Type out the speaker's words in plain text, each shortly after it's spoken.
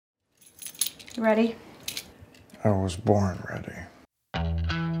Ready? I was born ready.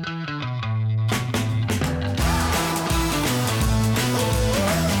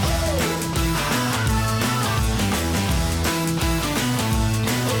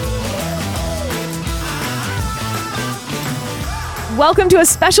 Welcome to a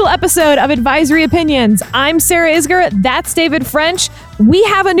special episode of Advisory Opinions. I'm Sarah Isger. That's David French. We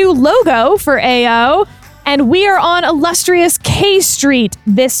have a new logo for AO, and we are on illustrious K Street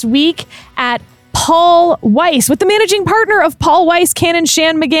this week at Paul Weiss with the managing partner of Paul Weiss, Canon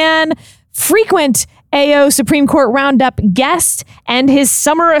Shan McGann, frequent AO Supreme Court Roundup guest, and his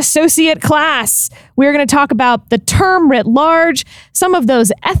summer associate class. We're going to talk about the term writ large, some of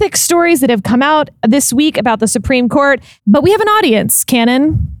those ethics stories that have come out this week about the Supreme Court. But we have an audience,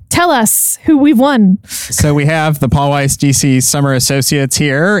 Canon. Tell us who we've won. So we have the Paul Weiss DC Summer Associates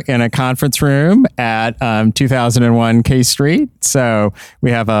here in a conference room at 2001 K Street. So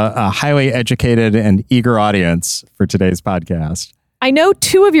we have a highly educated and eager audience for today's podcast. I know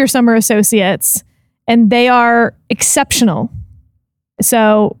two of your summer associates, and they are exceptional.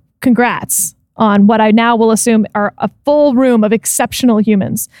 So congrats on what I now will assume are a full room of exceptional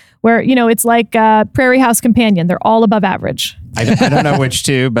humans where, you know, it's like Prairie House Companion. They're all above average. I don't know which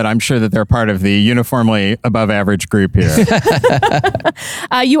two, but I'm sure that they're part of the uniformly above average group here.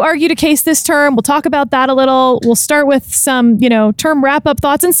 You argued a case this term. We'll talk about that a little. We'll start with some, term wrap-up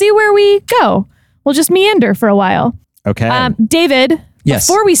thoughts and see where we go. We'll just meander for a while. Okay. David, Yes.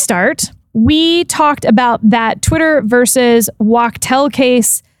 Before we start, we talked about that Twitter versus Wachtell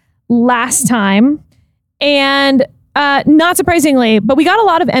case last time. And not surprisingly, but we got a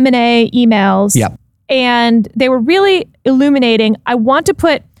lot of M&A emails. Yep. And they were really illuminating. I want to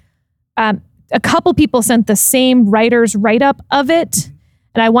put a couple people sent the same writer's write-up of it.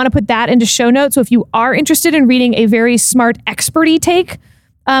 And I want to put that into show notes. So if you are interested in reading a very smart experty take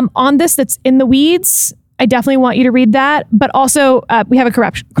on this that's in the weeds, I definitely want you to read that. But also, we have a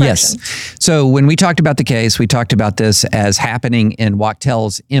correction. Yes. So when we talked about the case, we talked about this as happening in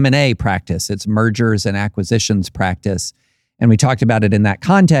Wachtell's M&A practice, its mergers and acquisitions practice. And we talked about it in that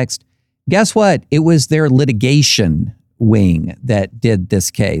context. Guess what? It was their litigation wing that did this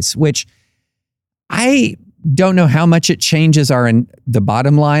case, which I don't know how much it changes the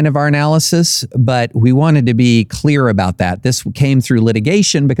bottom line of our analysis, but we wanted to be clear about that. This came through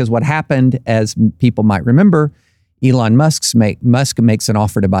litigation because what happened, as people might remember, Elon Musk makes an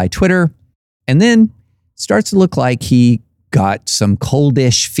offer to buy Twitter, and then starts to look like he got some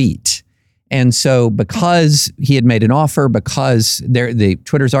coldish feet. And so because he had made an offer, because the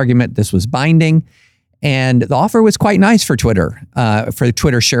Twitter's argument, this was binding, and the offer was quite nice for Twitter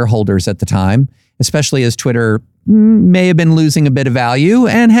shareholders at the time, especially as Twitter may have been losing a bit of value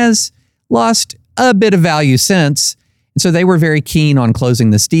and has lost a bit of value since. And so they were very keen on closing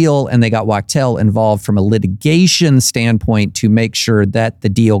this deal, and they got Wachtell involved from a litigation standpoint to make sure that the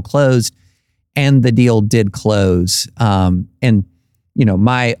deal closed, and the deal did close. My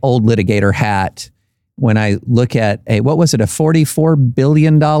old litigator hat, when I look at a $44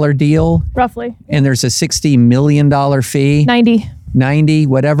 billion deal? Roughly. And there's a $60 million fee? 90,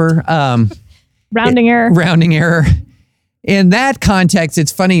 whatever. Rounding error. In that context,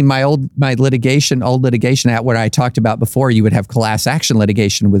 it's funny, my old litigation hat, where I talked about before, you would have class action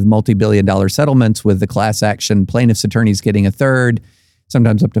litigation with multi-billion-dollar settlements with the class action plaintiff's attorneys getting a third,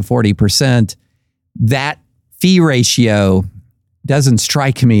 sometimes up to 40%. That fee ratio doesn't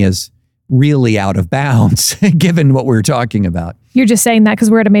strike me as really out of bounds, given what we're talking about. You're just saying that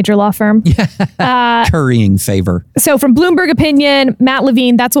because we're at a major law firm. Currying favor. So from Bloomberg Opinion, Matt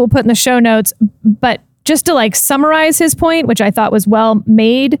Levine, that's what we'll put in the show notes. But just to summarize his point, which I thought was well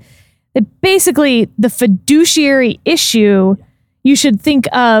made, that basically the fiduciary issue, you should think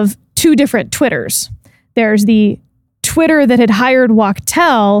of two different Twitters. There's the Twitter that had hired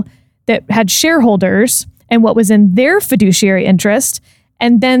Wachtell that had shareholders and what was in their fiduciary interest.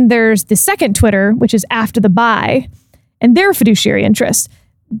 And then there's the second Twitter, which is after the buy, and their fiduciary interest.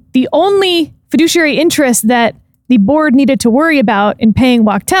 The only fiduciary interest that the board needed to worry about in paying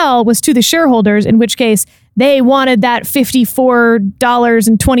Wachtell was to the shareholders, in which case they wanted that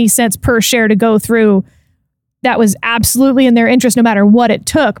 $54.20 per share to go through. That was absolutely in their interest, no matter what it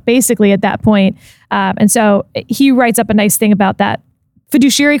took, basically, at that point. And so he writes up a nice thing about that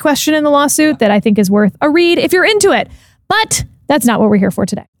fiduciary question in the lawsuit that I think is worth a read if you're into it. But that's not what we're here for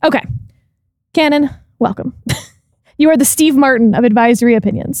today. Okay. Canon, welcome. You are the Steve Martin of Advisory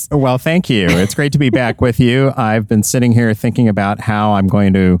Opinions. Well, thank you. It's great to be back with you. I've been sitting here thinking about how I'm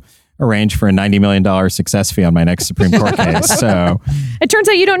going to arrange for a $90 million success fee on my next Supreme Court case. So it turns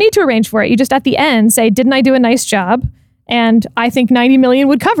out you don't need to arrange for it. You just at the end say, didn't I do a nice job? And I think $90 million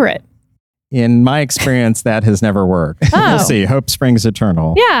would cover it. in my experience, that has never worked. Oh. We'll see. Hope springs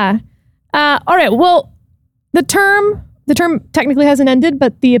eternal. Yeah. All right. Well, the term technically hasn't ended,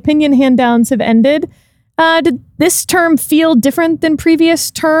 but the opinion hand-downs have ended. Did this term feel different than previous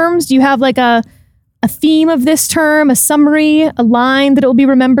terms? Do you have like a theme of this term, a summary, a line that it will be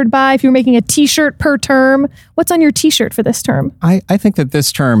remembered by? If you're making a t-shirt per term, what's on your t-shirt for this term? I think that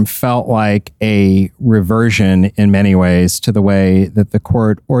this term felt like a reversion in many ways to the way that the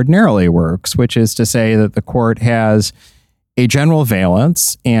court ordinarily works, which is to say that the court has a general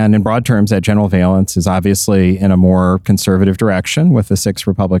valence, and in broad terms, that general valence is obviously in a more conservative direction with the 6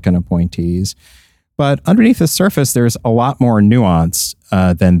 Republican appointees. But underneath the surface, there's a lot more nuance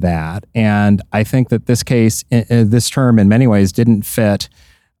than that. And I think that this case, this term in many ways didn't fit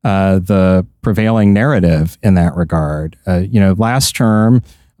the prevailing narrative in that regard. Last term,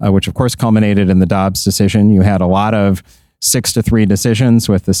 which of course culminated in the Dobbs decision, you had a lot of 6-3 decisions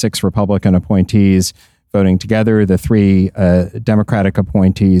with the 6 Republican appointees voting together, the 3 Democratic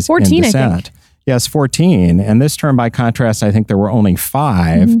appointees 14, in dissent. I think. Yes, 14. And this term, by contrast, I think there were only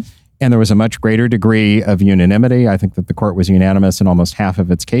 5. Mm-hmm. And there was a much greater degree of unanimity. I think that the court was unanimous in almost half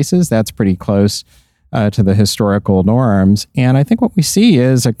of its cases. That's pretty close to the historical norms. And I think what we see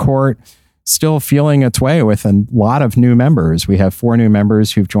is a court still feeling its way with a lot of new members. We have 4 new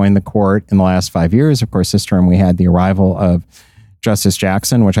members who've joined the court in the last 5 years. Of course, this term we had the arrival of Justice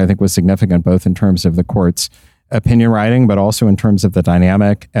Jackson, which I think was significant both in terms of the court's opinion writing, but also in terms of the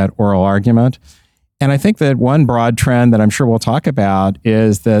dynamic at oral argument. And I think that one broad trend that I'm sure we'll talk about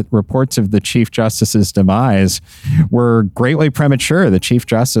is that reports of the Chief Justice's demise were greatly premature. The Chief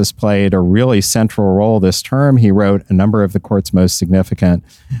Justice played a really central role this term. He wrote a number of the court's most significant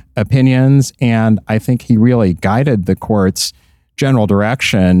opinions, and I think he really guided the court's general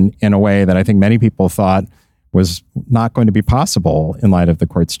direction in a way that I think many people thought was not going to be possible in light of the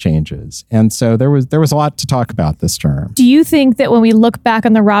court's changes. And so there was a lot to talk about this term. Do you think that when we look back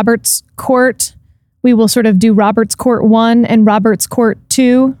on the Roberts Court, we will sort of do Roberts Court 1 and Roberts Court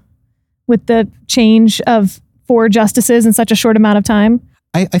 2 with the change of 4 justices in such a short amount of time?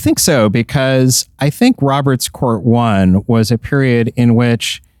 I think so, because I think Roberts Court 1 was a period in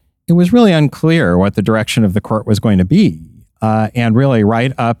which it was really unclear what the direction of the court was going to be. And really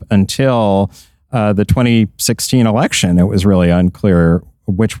right up until the 2016 election, it was really unclear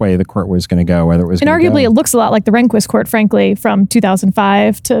which way the court was going to go, whether it was and arguably it looks a lot like the Rehnquist Court, frankly, from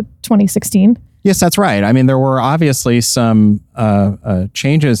 2005 to 2016. Yes, that's right. I mean, there were obviously some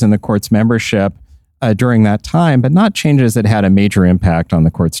changes in the court's membership during that time, but not changes that had a major impact on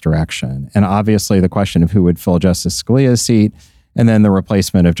the court's direction. And obviously the question of who would fill Justice Scalia's seat and then the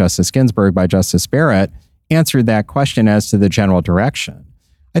replacement of Justice Ginsburg by Justice Barrett answered that question as to the general direction.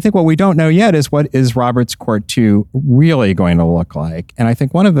 I think what we don't know yet is what is Roberts Court 2 really going to look like. And I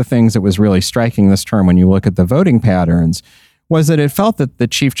think one of the things that was really striking this term when you look at the voting patterns was that it felt that the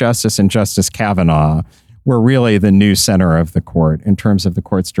Chief Justice and Justice Kavanaugh were really the new center of the court in terms of the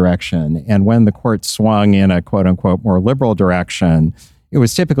court's direction. And when the court swung in a quote unquote more liberal direction, it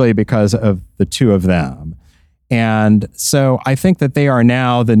was typically because of the 2 of them. And so I think that they are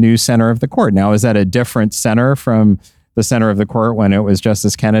now the new center of the court. Now, is that a different center from the center of the court when it was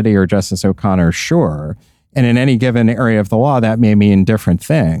Justice Kennedy or Justice O'Connor? Sure. And in any given area of the law, that may mean different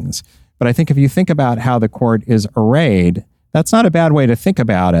things. But I think if you think about how the court is arrayed, that's not a bad way to think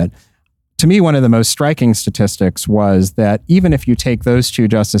about it. To me, one of the most striking statistics was that even if you take those 2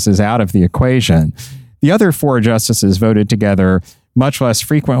 justices out of the equation, the other 4 justices voted together much less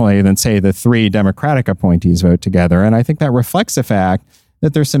frequently than, say, the 3 Democratic appointees vote together. And I think that reflects the fact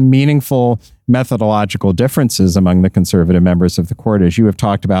that there's some meaningful methodological differences among the conservative members of the court, as you have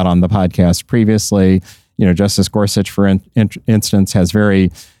talked about on the podcast previously. Justice Gorsuch, for instance, has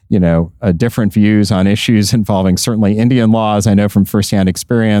very different views on issues involving certainly Indian laws. I know from firsthand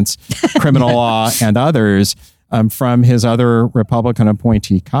experience, criminal law and others from his other Republican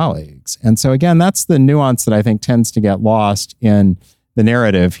appointee colleagues. And so again, that's the nuance that I think tends to get lost in the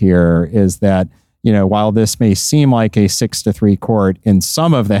narrative here is that, while this may seem like a 6-3 court in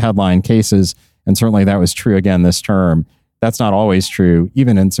some of the headline cases, and certainly that was true again this term, that's not always true,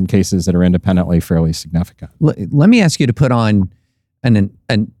 even in some cases that are independently fairly significant. Let me ask you to put on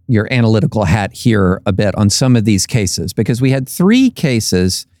your analytical hat here a bit on some of these cases, because we had 3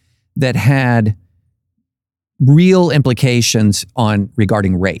 cases that had real implications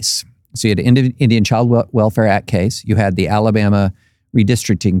regarding race. So you had Indian Child Welfare Act case, you had the Alabama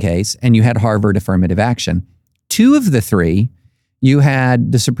redistricting case, and you had Harvard affirmative action. 2 of the 3, you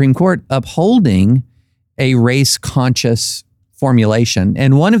had the Supreme Court upholding a race-conscious formulation,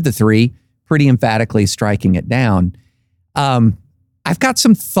 and one of the 3 pretty emphatically striking it down. I've got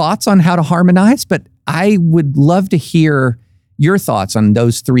some thoughts on how to harmonize, but I would love to hear your thoughts on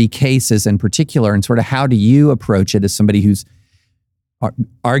those three cases in particular, and sort of how do you approach it as somebody who's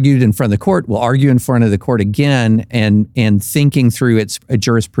argued in front of the court, will argue in front of the court again, and thinking through its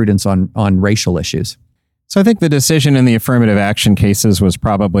jurisprudence on racial issues. So I think the decision in the affirmative action cases was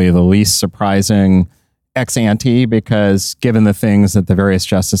probably the least surprising ex ante, because given the things that the various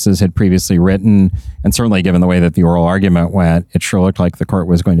justices had previously written, and certainly given the way that the oral argument went, it sure looked like the court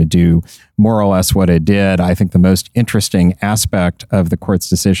was going to do more or less what it did. I think the most interesting aspect of the court's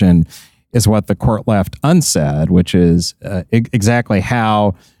decision is what the court left unsaid, which is exactly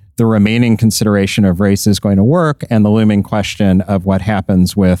how the remaining consideration of race is going to work, and the looming question of what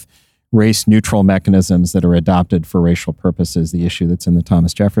happens with race-neutral mechanisms that are adopted for racial purposes, the issue that's in the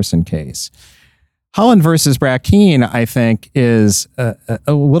Thomas Jefferson case. Holland versus Brackeen, I think, is a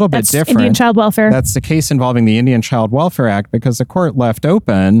little bit different. Indian child welfare. That's the case involving the Indian Child Welfare Act, because the court left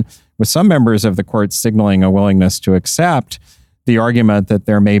open, with some members of the court signaling a willingness to accept the argument that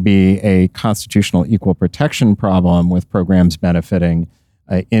there may be a constitutional equal protection problem with programs benefiting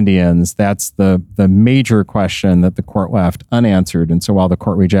Indians. That's the major question that the court left unanswered. And so while the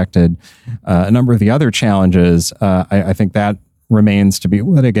court rejected a number of the other challenges, I think that remains to be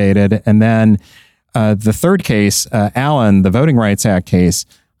litigated. And then the third case, Allen, the Voting Rights Act case,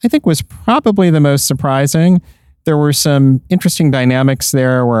 I think was probably the most surprising. There were some interesting dynamics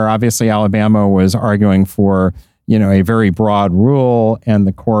there where obviously Alabama was arguing for, a very broad rule, and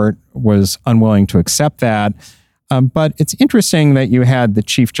the court was unwilling to accept that. But it's interesting that you had the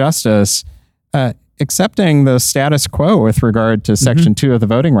Chief Justice accepting the status quo with regard to Section 2 of the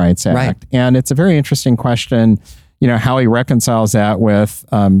Voting Rights Act. Right. And it's a very interesting question, how he reconciles that with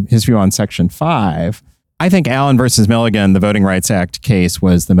his view on Section 5. I think Allen versus Milligan, the Voting Rights Act case,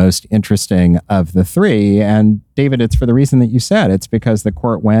 was the most interesting of the three. And David, it's for the reason that you said. It's because the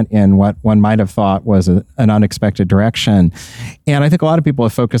court went in what one might have thought was an unexpected direction. And I think a lot of people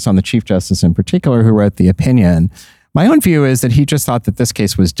have focused on the Chief Justice in particular, who wrote the opinion. My own view is that he just thought that this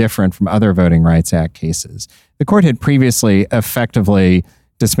case was different from other Voting Rights Act cases. The court had previously effectively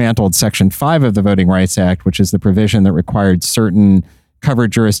dismantled Section 5 of the Voting Rights Act, which is the provision that required certain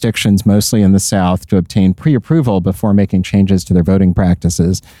covered jurisdictions, mostly in the South, to obtain pre-approval before making changes to their voting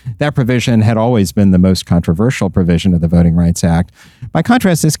practices. That provision had always been the most controversial provision of the Voting Rights Act. By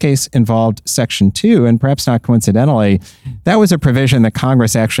contrast, this case involved Section 2, and perhaps not coincidentally, that was a provision that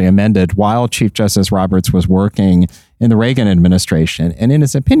Congress actually amended while Chief Justice Roberts was working in the Reagan administration. And in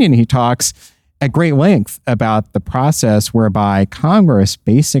his opinion, he talks at great length about the process whereby Congress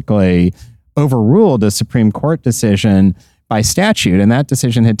basically overruled a Supreme Court decision by statute, and that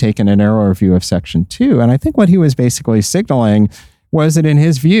decision had taken a narrower view of Section 2. And I think what he was basically signaling was that in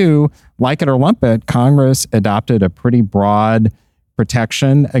his view, like it or lump it, Congress adopted a pretty broad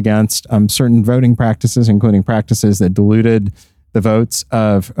protection against certain voting practices, including practices that diluted the votes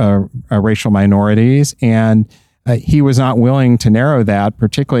of racial minorities. And he was not willing to narrow that,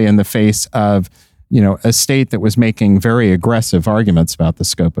 particularly in the face of, a state that was making very aggressive arguments about the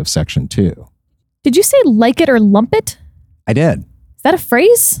scope of Section 2. Did you say like it or lump it? I did. Is that a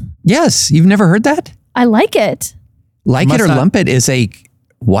phrase? Yes. You've never heard that? I like it. Like it or lump it is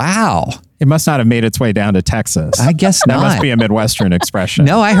wow. It must not have made its way down to Texas. I guess that not. Must be a Midwestern expression.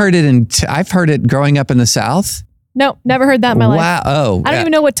 No, I heard it I've heard it growing up in the South. No, never heard that in my life. Wow. Oh, I don't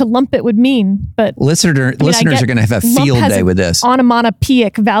even know what to lump it would mean, but listeners are going to have a field day with this.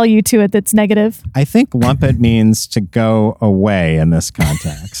 Onomatopoeic value to it that's negative. I think lump it means to go away in this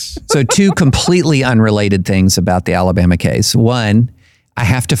context. So two completely unrelated things about the Alabama case. One, I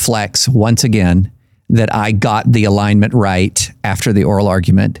have to flex once again that I got the alignment right after the oral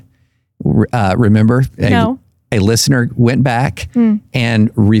argument. Remember? No. A listener went back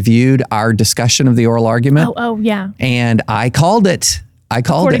and reviewed our discussion of the oral argument. Oh, yeah. And I called it.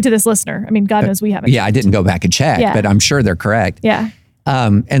 According to this listener. I mean, God knows we haven't. Yeah, I didn't go back and check, but I'm sure they're correct. Yeah.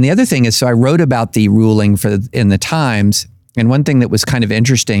 And the other thing is, so I wrote about the ruling in the Times, and one thing that was kind of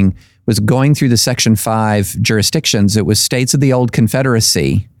interesting was going through the Section 5 jurisdictions. It was states of the old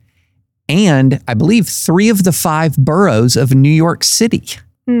Confederacy, and I believe 3 of the 5 boroughs of New York City.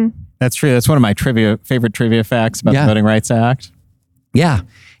 That's true. That's one of my favorite trivia facts about the Voting Rights Act. Yeah.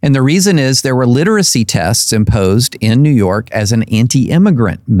 And the reason is there were literacy tests imposed in New York as an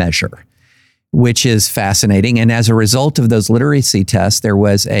anti-immigrant measure, which is fascinating. And as a result of those literacy tests, there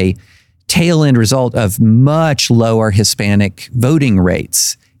was a tail end result of much lower Hispanic voting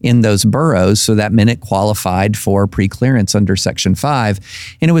rates in those boroughs. So that meant it qualified for preclearance under Section 5.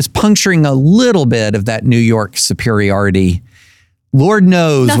 And it was puncturing a little bit of that New York superiority. Lord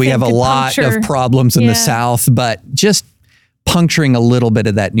knows we have a lot of problems in the South, but just puncturing a little bit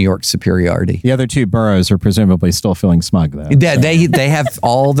of that New York superiority. The other two boroughs are presumably still feeling smug, though. They have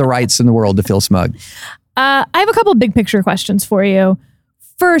all the rights in the world to feel smug. I have a couple of big picture questions for you.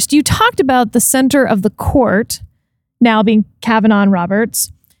 First, you talked about the center of the court now being Kavanaugh and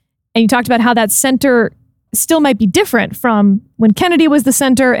Roberts, and you talked about how that center still might be different from when Kennedy was the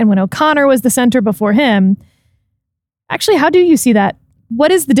center and when O'Connor was the center before him. Actually, how do you see that?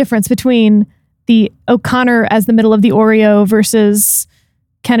 What is the difference between the O'Connor as the middle of the Oreo versus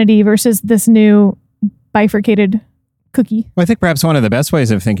Kennedy versus this new bifurcated cookie? Well, I think perhaps one of the best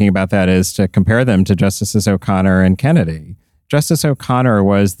ways of thinking about that is to compare them to Justices O'Connor and Kennedy. Justice O'Connor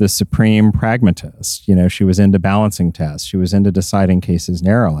was the supreme pragmatist. You know, she was into balancing tests. She was into deciding cases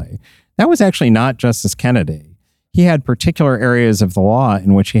narrowly. That was actually not Justice Kennedy. He had particular areas of the law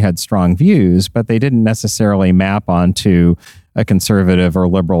in which he had strong views, but they didn't necessarily map onto a conservative or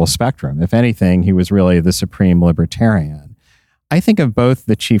liberal spectrum. If anything, he was really the supreme libertarian. I think of both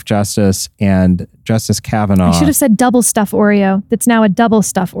the Chief Justice and Justice Kavanaugh. I should have said double stuff Oreo. That's now a double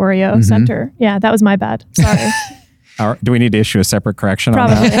stuff Oreo center. Yeah, that was my bad. Sorry. Do we need to issue a separate correction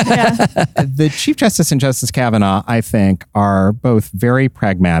Probably, on that? yeah. The Chief Justice and Justice Kavanaugh, I think, are both very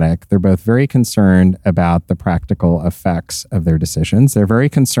pragmatic. They're both very concerned about the practical effects of their decisions. They're very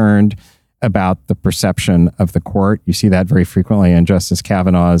concerned about the perception of the court. You see that very frequently in Justice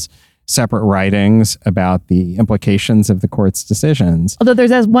Kavanaugh's separate writings about the implications of the court's decisions. Although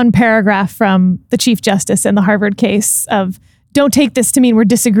there's one paragraph from the Chief Justice in the Harvard case of, don't take this to mean we're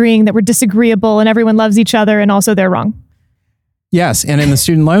disagreeing, that we're disagreeable and everyone loves each other and also they're wrong. Yes, and in the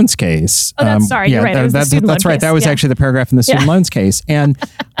student loans case. Oh, that's sorry, you're right. It was the student that's loan right. case. That was actually the paragraph in the student loans case. And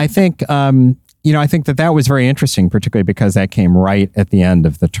I think, I think that was very interesting, particularly because that came right at the end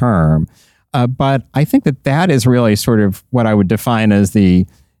of the term. But I think that is really sort of what I would define as the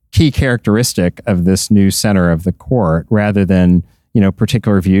key characteristic of this new center of the court, rather than,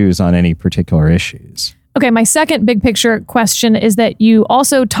 particular views on any particular issues. Okay, my second big picture question is that you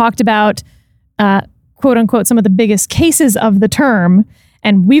also talked about, quote unquote, some of the biggest cases of the term.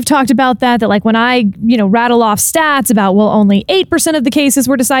 And we've talked about that like when I, rattle off stats about, well, only 8% of the cases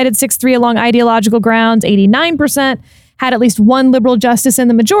were decided 6-3 along ideological grounds, 89% had at least one liberal justice in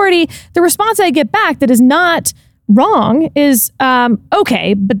the majority. The response I get back that is not wrong is,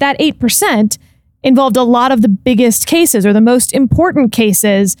 okay, but that 8% involved a lot of the biggest cases or the most important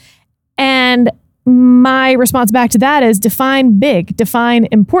cases. And my response back to that is define big, define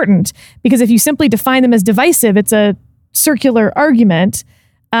important. Because if you simply define them as divisive, it's a circular argument.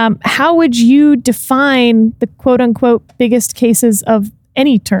 How would you define the quote unquote biggest cases of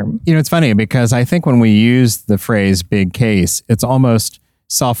any term? It's funny because I think when we use the phrase big case, it's almost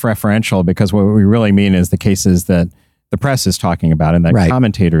self-referential, because what we really mean is the cases that the press is talking about and that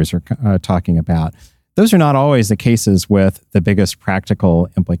commentators are talking about. Those are not always the cases with the biggest practical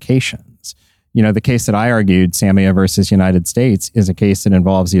implications. The case that I argued, Samia versus United States, is a case that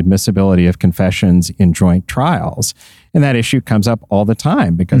involves the admissibility of confessions in joint trials. And that issue comes up all the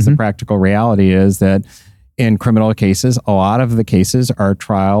time because the practical reality is that in criminal cases, a lot of the cases are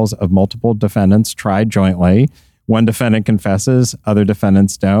trials of multiple defendants tried jointly. One defendant confesses, other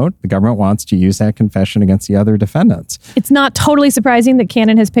defendants don't. The government wants to use that confession against the other defendants. It's not totally surprising that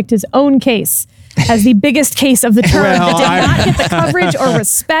Cannon has picked his own case as the biggest case of the term that did not get the coverage or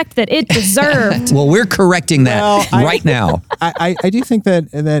respect that it deserved. Well, we're correcting that right now. I do think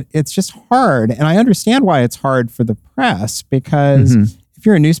that it's just hard, and I understand why it's hard for the press, because if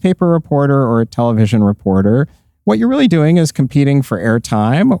you're a newspaper reporter or a television reporter, what you're really doing is competing for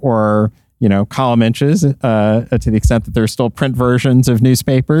airtime or column inches to the extent that there's still print versions of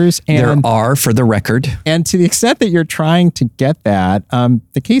newspapers. And there are, for the record. And to the extent that you're trying to get that,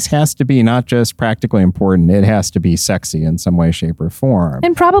 the case has to be not just practically important, it has to be sexy in some way, shape, or form.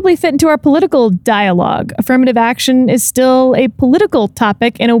 And probably fit into our political dialogue. Affirmative action is still a political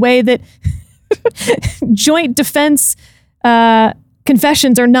topic in a way that joint defense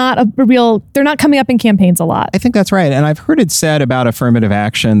confessions are not they're not coming up in campaigns a lot. I think that's right. And I've heard it said about affirmative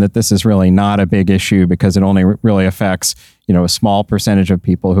action that this is really not a big issue because it only really affects, a small percentage of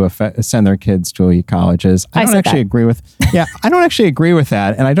people who send their kids to elite colleges. I don't actually agree with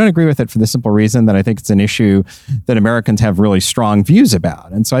that. And I don't agree with it for the simple reason that I think it's an issue that Americans have really strong views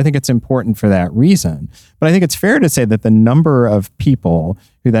about. And so I think it's important for that reason. But I think it's fair to say that the number of people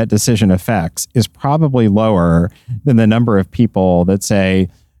who that decision affects is probably lower than the number of people that say,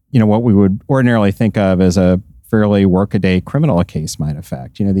 what we would ordinarily think of as a fairly workaday criminal case might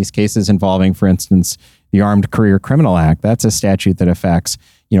affect. These cases involving, for instance, the Armed Career Criminal Act, that's a statute that affects,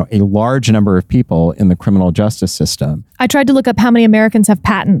 a large number of people in the criminal justice system. I tried to look up how many Americans have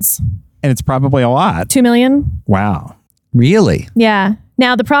patents. And it's probably a lot. 2 million? Wow. Really? Yeah.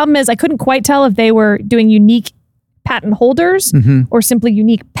 Now, the problem is I couldn't quite tell if they were doing unique patent holders or simply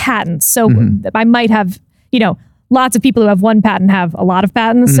unique patents. So I might have, lots of people who have one patent have a lot of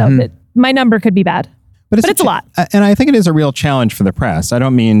patents. So my number could be bad. But it's a lot. And I think it is a real challenge for the press. I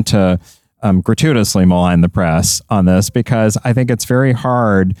don't mean to gratuitously malign the press on this, because I think it's very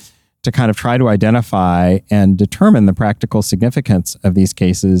hard to kind of try to identify and determine the practical significance of these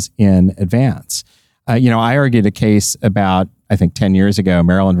cases in advance. I argued a case about, I think 10 years ago,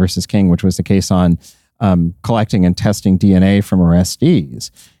 Maryland versus King, which was the case on collecting and testing DNA from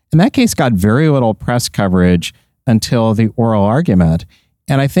arrestees. And that case got very little press coverage until the oral argument.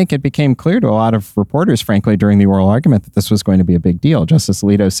 And I think it became clear to a lot of reporters, frankly, during the oral argument that this was going to be a big deal. Justice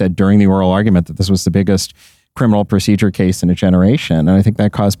Alito said during the oral argument that this was the biggest criminal procedure case in a generation. And I think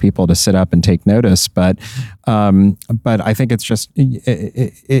that caused people to sit up and take notice. But I think it's just,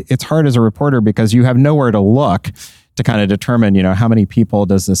 it's hard as a reporter because you have nowhere to look to kind of determine, how many people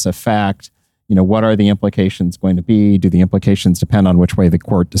does this affect? What are the implications going to be? Do the implications depend on which way the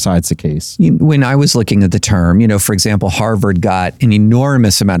court decides the case? When I was looking at the term, for example, Harvard got an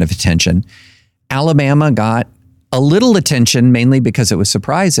enormous amount of attention. Alabama got a little attention, mainly because it was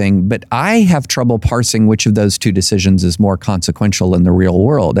surprising, but I have trouble parsing which of those two decisions is more consequential in the real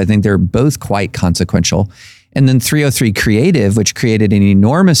world. I think they're both quite consequential. And then 303 Creative, which created an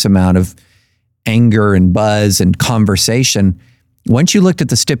enormous amount of anger and buzz and conversation. Once you looked at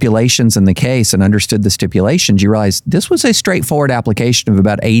the stipulations in the case and understood the stipulations, you realized this was a straightforward application of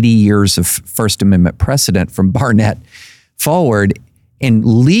about 80 years of First Amendment precedent from Barnett forward. And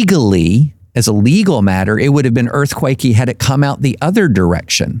legally, as a legal matter, it would have been earthquakey had it come out the other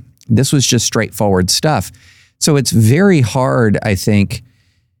direction. This was just straightforward stuff. So it's very hard, I think,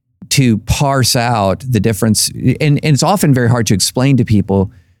 to parse out the difference. And it's often very hard to explain to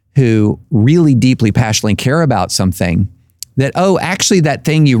people who really deeply, passionately care about something that, actually that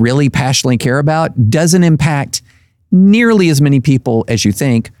thing you really passionately care about doesn't impact nearly as many people as you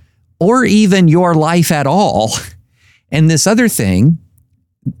think, or even your life at all. And this other thing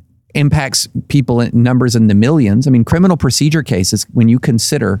impacts people in numbers in the millions. I mean, criminal procedure cases, when you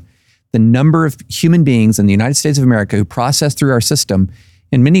consider the number of human beings in the United States of America who process through our system,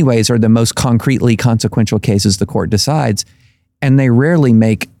 in many ways are the most concretely consequential cases the court decides. And they rarely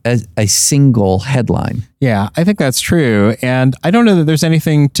make a single headline. Yeah, I think that's true. And I don't know that there's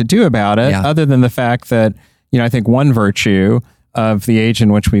anything to do about it other than the fact that, I think one virtue of the age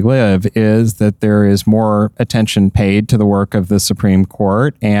in which we live is that there is more attention paid to the work of the Supreme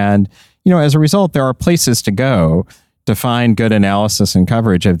Court. And, as a result, there are places to go to find good analysis and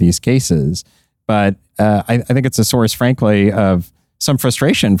coverage of these cases. But I think it's a source, frankly, of some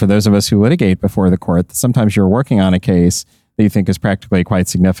frustration for those of us who litigate before the court, that sometimes you're working on a case that you think is practically quite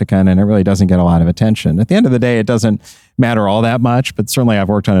significant and it really doesn't get a lot of attention. At the end of the day, it doesn't matter all that much, but certainly I've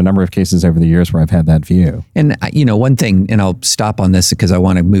worked on a number of cases over the years where I've had that view. And, one thing, and I'll stop on this because I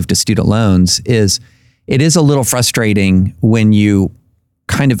want to move to student loans, is it is a little frustrating when you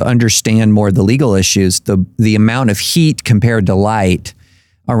kind of understand more the legal issues, the amount of heat compared to light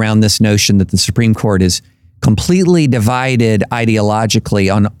around this notion that the Supreme Court is completely divided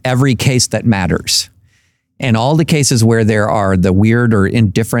ideologically on every case that matters. And all the cases where there are the weird or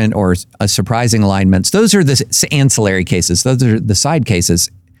indifferent or surprising alignments, those are the ancillary cases. Those are the side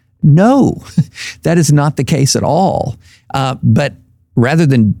cases. No, that is not the case at all. But rather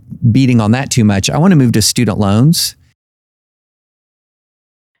than beating on that too much, I want to move to student loans.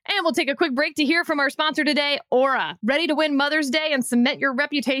 And we'll take a quick break to hear from our sponsor today, Aura. Ready to win Mother's Day and cement your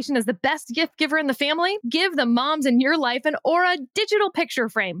reputation as the best gift giver in the family? Give the moms in your life an Aura digital picture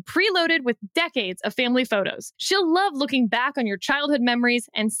frame preloaded with decades of family photos. She'll love looking back on your childhood memories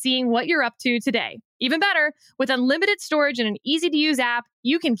and seeing what you're up to today. Even better, with unlimited storage and an easy-to-use app,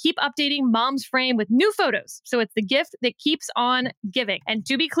 you can keep updating Mom's frame with new photos, so it's the gift that keeps on giving. And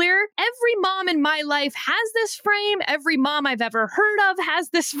to be clear, every mom in my life has this frame. Every mom I've ever heard of has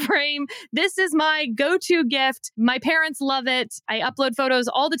this frame. This is my go-to gift. My parents love it. I upload photos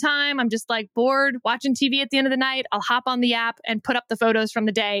all the time. I'm just bored watching TV at the end of the night. I'll hop on the app and put up the photos from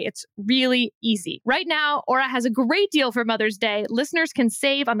the day. It's really easy. Right now, Aura has a great deal for Mother's Day. Listeners can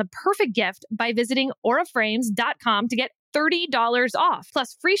save on the perfect gift by visiting auraframes.com to get $30 off,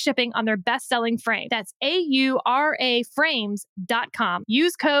 plus free shipping on their best-selling frame. That's AURA frames.com.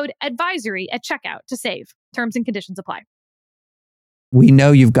 Use code ADVISORY at checkout to save. Terms and conditions apply. We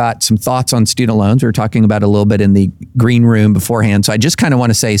know you've got some thoughts on student loans. We were talking about it a little bit in the green room beforehand. So I just kind of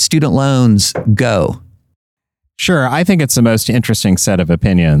want to say student loans, go. Sure. I think it's the most interesting set of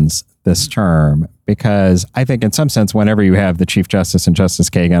opinions this term, because I think in some sense, whenever you have the Chief Justice and Justice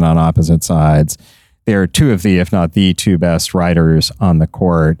Kagan on opposite sides, they are two of the, if not the two best writers on the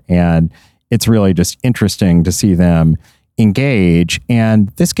court. And it's really just interesting to see them engage. And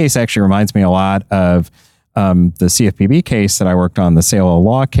this case actually reminds me a lot of the CFPB case that I worked on, the Sale of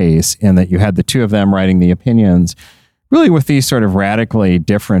Law case, in that you had the two of them writing the opinions, really with these sort of radically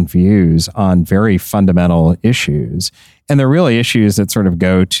different views on very fundamental issues. And they're really issues that sort of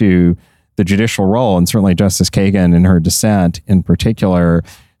go to the judicial role. And certainly Justice Kagan, in her dissent in particular,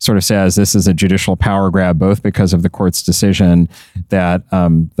 sort of says this is a judicial power grab, both because of the court's decision that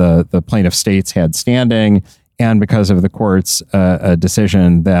the plaintiff states had standing, and because of the court's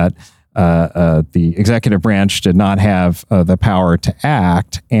decision that the executive branch did not have the power to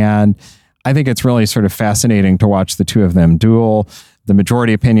act. And I think it's really sort of fascinating to watch the two of them duel. The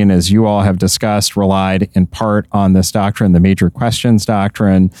majority opinion, as you all have discussed, relied in part on this doctrine, the major questions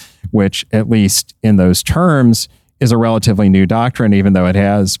doctrine, which, at least in those terms, is a relatively new doctrine, even though it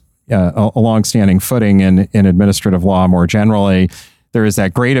has a longstanding footing in administrative law more generally. There is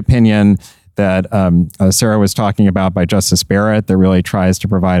that great opinion that Sarah was talking about by Justice Barrett that really tries to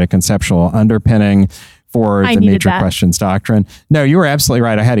provide a conceptual underpinning for the major questions doctrine. No, you were absolutely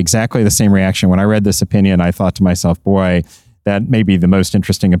right. I had exactly the same reaction. When I read this opinion, I thought to myself, boy, that may be the most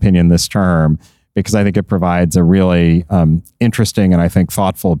interesting opinion this term, because I think it provides a really interesting and I think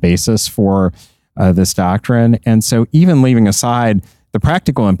thoughtful basis for this doctrine. And so even leaving aside the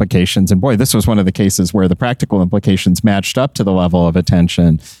practical implications, and boy, this was one of the cases where the practical implications matched up to the level of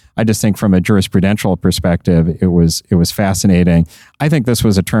attention. I just think from a jurisprudential perspective, it was fascinating. I think this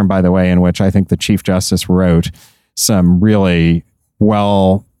was a term, by the way, in which I think the Chief Justice wrote some really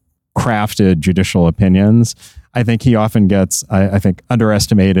well-crafted judicial opinions. I think he often gets, I think,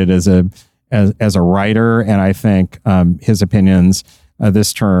 underestimated as a writer, and I think his opinions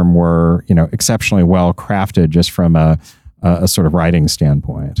this term were, exceptionally well crafted just from a sort of writing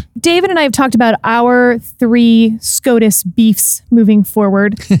standpoint. David and I have talked about our 3 SCOTUS beefs moving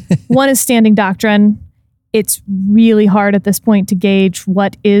forward. One is standing doctrine. It's really hard at this point to gauge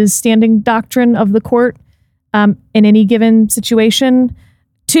what is standing doctrine of the court in any given situation.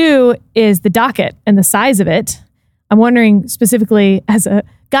 2 is the docket and the size of it. I'm wondering specifically, as a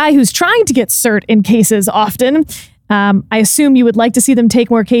guy who's trying to get cert in cases often, I assume you would like to see them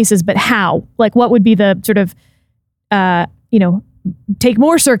take more cases, but how? Like, what would be the sort of take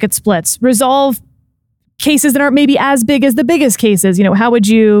more circuit splits, resolve cases that aren't maybe as big as the biggest cases? How would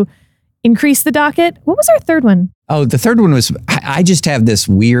you increase the docket? What was our third one? Oh, the third one was, I just have this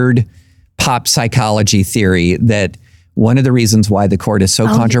weird pop psychology theory that one of the reasons why the court is so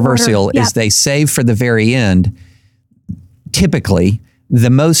controversial is they save for the very end, typically, the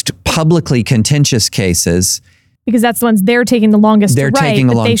most publicly contentious cases. Because that's the ones they're taking the longest to write,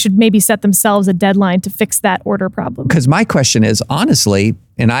 but they should maybe set themselves a deadline to fix that order problem. Because my question is, honestly,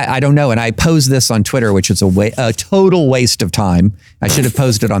 and I don't know, and I posed this on Twitter, which is a total waste of time. I should have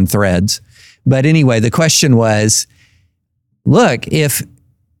posted it on Threads. But anyway, the question was, look, if,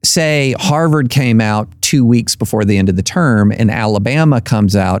 say, Harvard came out 2 weeks before the end of the term and Alabama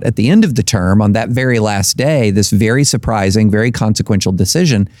comes out at the end of the term on that very last day, this very surprising, very consequential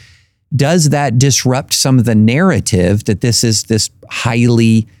decision, does that disrupt some of the narrative that this is this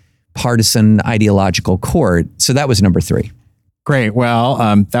highly partisan ideological court? So that was number 3. Great. Well,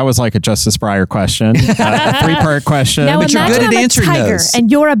 that was like a Justice Breyer question, a 3-part question. Now but you're good at answering tiger those.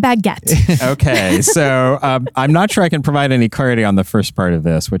 And you're a baguette. Okay. So I'm not sure I can provide any clarity on the first part of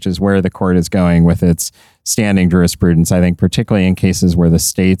this, which is where the court is going with its standing jurisprudence. I think particularly in cases where the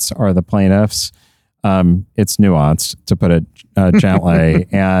states are the plaintiffs, it's nuanced, to put it gently.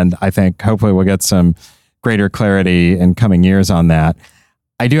 And I think hopefully we'll get some greater clarity in coming years on that.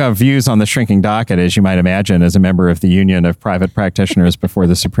 I do have views on the shrinking docket, as you might imagine, as a member of the Union of Private Practitioners before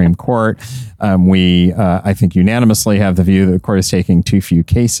the Supreme Court. We, I think, unanimously have the view that the court is taking too few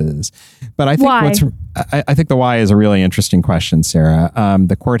cases. But I think I think the why is a really interesting question, Sarah.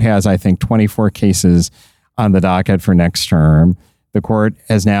 The court has, I think, 24 cases on the docket for next term. The court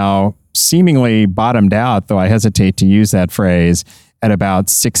has now seemingly bottomed out, though I hesitate to use that phrase, at about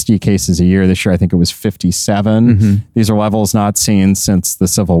 60 cases a year. This year, I think it was 57. Mm-hmm. These are levels not seen since the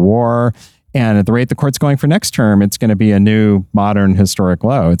Civil War. And at the rate the court's going for next term, it's going to be a new modern historic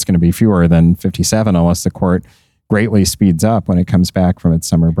low. It's going to be fewer than 57 unless the court greatly speeds up when it comes back from its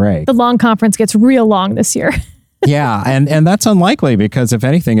summer break. The long conference gets real long this year. Yeah, and that's unlikely because, if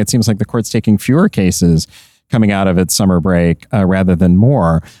anything, it seems like the court's taking fewer cases coming out of its summer break rather than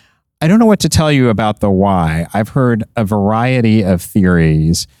more. I don't know what to tell you about the why. I've heard a variety of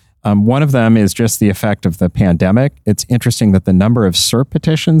theories. One of them is just the effect of the pandemic. It's interesting that the number of cert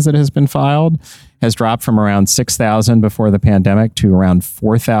petitions that has been filed has dropped from around 6,000 before the pandemic to around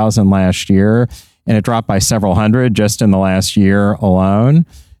 4,000 last year. and it dropped by several hundred just in the last year alone.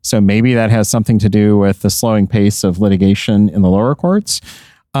 So maybe that has something to do with the slowing pace of litigation in the lower courts.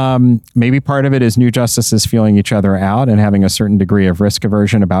 Maybe part of it is new justices feeling each other out and having a certain degree of risk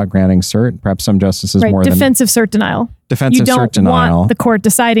aversion about granting cert. Perhaps some justices more defensive cert denial. Defensive cert denial. You don't want the court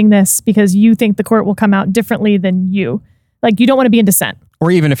deciding this because you think the court will come out differently than you. Like, you don't want to be in dissent. Or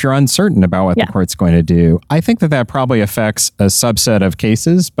even if you're uncertain about what the court's going to do. I think that probably affects a subset of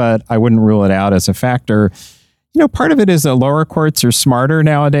cases, but I wouldn't rule it out as a factor. Part of it is that lower courts are smarter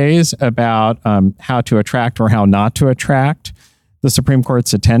nowadays about how to attract or how not to attract the Supreme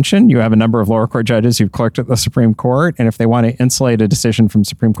Court's attention. You have a number of lower court judges who've clerked at the Supreme Court, and if they want to insulate a decision from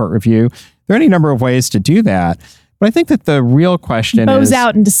Supreme Court review, there are any number of ways to do that. But I think that the real question bows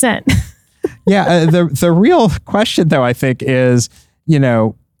out in dissent. The real question, though, I think is,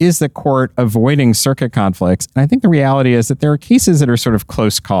 is the court avoiding circuit conflicts? And I think the reality is that there are cases that are sort of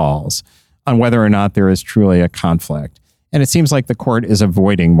close calls on whether or not there is truly a conflict. And it seems like the court is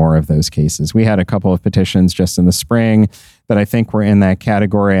avoiding more of those cases. We had a couple of petitions just in the spring that I think were in that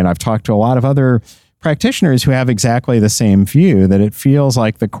category. And I've talked to a lot of other practitioners who have exactly the same view, that it feels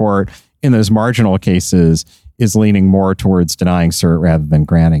like the court in those marginal cases is leaning more towards denying cert rather than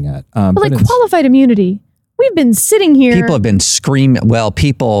granting it. But like qualified immunity, we've been sitting here. People have been screaming. Well,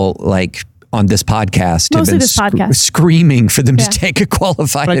 people like on this podcast mostly have been screaming for them to take a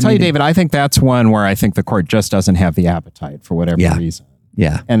qualified immunity. But I tell you, David, I think that's one where I think the court just doesn't have the appetite for whatever reason.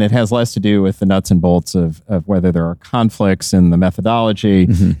 Yeah. And it has less to do with the nuts and bolts of whether there are conflicts in the methodology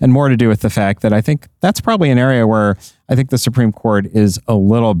and more to do with the fact that I think that's probably an area where I think the Supreme Court is a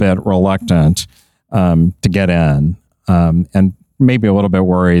little bit reluctant to get in and maybe a little bit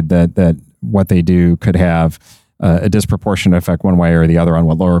worried that what they do could have a disproportionate effect one way or the other on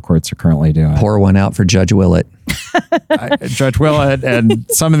what lower courts are currently doing. Pour one out for Judge Willett. Judge Willett, and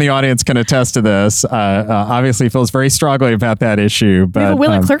some in the audience can attest to this, obviously feels very strongly about that issue. But we have a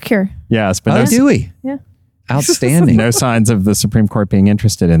Willett clerk here. Yes, but do we? Yeah. Outstanding. No signs of the Supreme Court being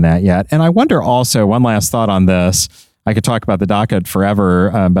interested in that yet. And I wonder also, one last thought on this. I could talk about the docket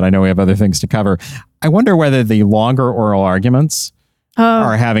forever, but I know we have other things to cover. I wonder whether the longer oral arguments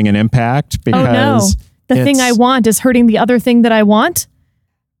are having an impact because the thing I want is hurting the other thing that I want.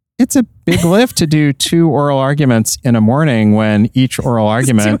 It's a big lift to do 2 oral arguments in a morning when each oral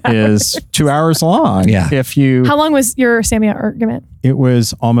argument is 2 hours long. Yeah. How long was your Samia argument? It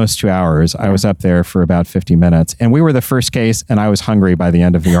was almost 2 hours. I was up there for about 50 minutes, and we were the first case, and I was hungry by the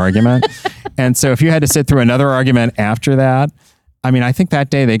end of the argument. And so if you had to sit through another argument after that, I think that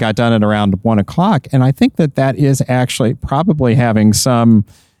day they got done at around 1:00, and I think that is actually probably having some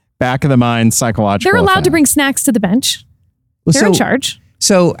back of the mind psychological They're allowed effect. to bring snacks to the bench. They're in charge.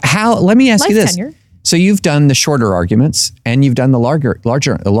 So let me ask you this. Tenure. So you've done the shorter arguments and you've done the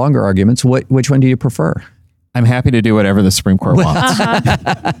longer arguments. Which one do you prefer? I'm happy to do whatever the Supreme Court wants.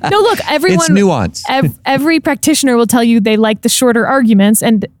 No, look, everyone. It's nuance. Every practitioner will tell you they like the shorter arguments,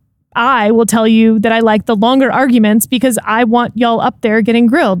 and I will tell you that I like the longer arguments because I want y'all up there getting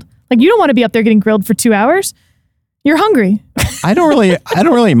grilled. Like, you don't want to be up there getting grilled for 2 hours. You're hungry. I don't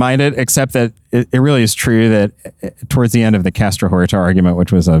really mind it, except that it really is true that towards the end of the Castro Huerta argument,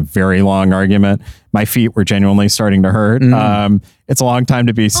 which was a very long argument, my feet were genuinely starting to hurt. It's a long time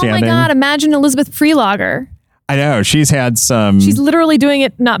to be standing. Oh my God, imagine Elizabeth Freelager. I know. She's had some... She's literally doing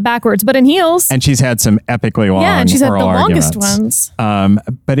it not backwards, but in heels. And she's had some epically long and she's had the arguments. longest ones.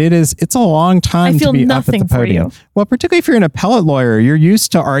 But it's a long time to be up at the podium. For you. Well, particularly if you're an appellate lawyer, you're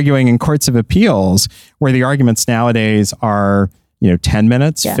used to arguing in courts of appeals where the arguments nowadays are, 10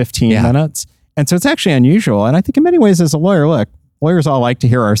 minutes, 15 minutes. And so it's actually unusual. And I think in many ways as a lawyer, look, lawyers all like to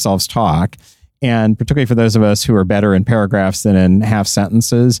hear ourselves talk. And particularly for those of us who are better in paragraphs than in half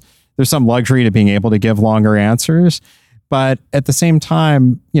sentences, there's some luxury to being able to give longer answers. But at the same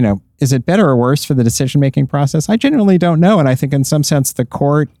time, is it better or worse for the decision-making process? I genuinely don't know. And I think in some sense, the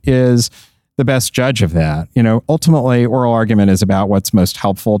court is the best judge of that. Ultimately, oral argument is about what's most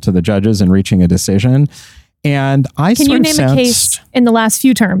helpful to the judges in reaching a decision. And Can you name a case in the last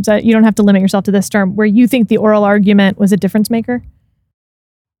few terms? You don't have to limit yourself to this term where you think the oral argument was a difference maker?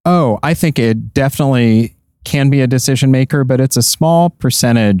 Oh, I think it definitely can be a decision maker, but it's a small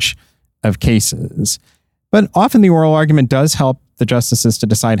percentage of cases. But often the oral argument does help the justices to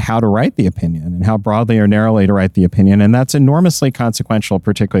decide how to write the opinion and how broadly or narrowly to write the opinion. And that's enormously consequential,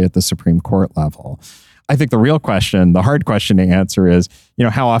 particularly at the Supreme Court level. I think the real question, the hard question to answer is,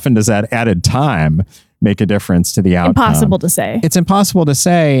 how often does that added time make a difference to the outcome? Impossible to say. It's impossible to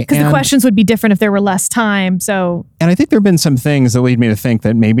say. Because the questions would be different if there were less time. And I think there have been some things that lead me to think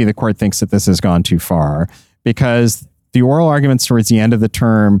that maybe the court thinks that this has gone too far, because the oral arguments towards the end of the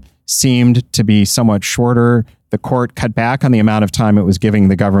term seemed to be somewhat shorter. The court cut back on the amount of time it was giving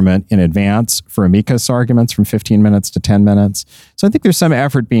the government in advance for amicus arguments from 15 minutes to 10 minutes. So I think there's some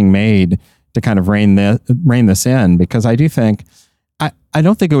effort being made to kind of rein this in, because I do think, I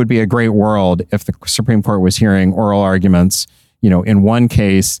don't think it would be a great world if the Supreme Court was hearing oral arguments, in one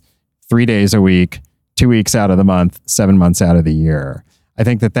case, 3 days a week, 2 weeks out of the month, 7 months out of the year. I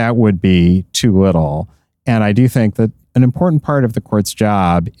think that would be too little. And I do think that an important part of the court's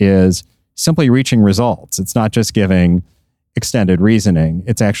job is simply reaching results. It's not just giving extended reasoning.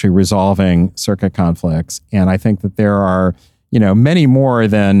 It's actually resolving circuit conflicts. And I think that there are, many more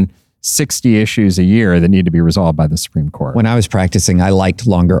than 60 issues a year that need to be resolved by the Supreme Court. When I was practicing, I liked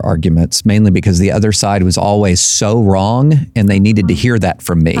longer arguments, mainly because the other side was always so wrong and they needed to hear that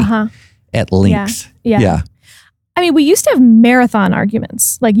from me at length. Yeah. I mean, we used to have marathon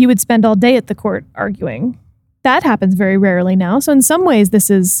arguments. Like you would spend all day at the court arguing. That happens very rarely now. So in some ways, this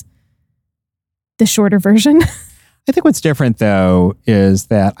is the shorter version. I think what's different, though, is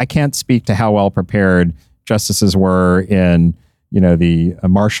that I can't speak to how well prepared justices were in the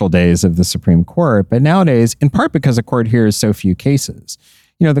Marshall days of the Supreme Court. But nowadays, in part because the court hears so few cases,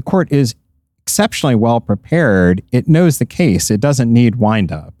 the court is exceptionally well prepared. It knows the case. It doesn't need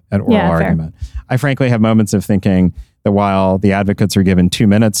wind up at oral argument. Fair. I frankly have moments of thinking that while the advocates are given 2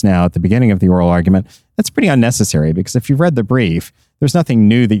 minutes now at the beginning of the oral argument, that's pretty unnecessary, because if you've read the brief, there's nothing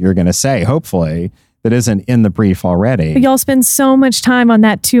new that you're going to say, hopefully, that isn't in the brief already. But y'all spend so much time on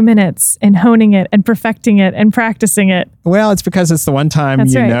that 2 minutes and honing it and perfecting it and practicing it. Well, it's because it's the one time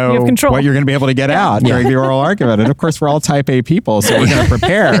know what you're going to be able to get out during the oral argument. And of course, we're all type A people, so we're going to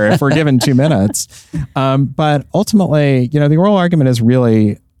prepare if we're given 2 minutes. But ultimately, the oral argument is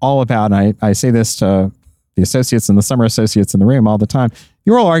really all about, and I say this to the associates and the summer associates in the room all the time,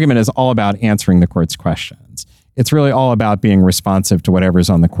 the oral argument is all about answering the court's questions. It's really all about being responsive to whatever's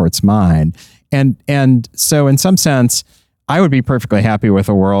on the court's mind. And so in some sense, I would be perfectly happy with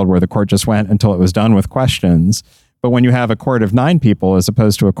a world where the court just went until it was done with questions. But when you have a court of 9 people as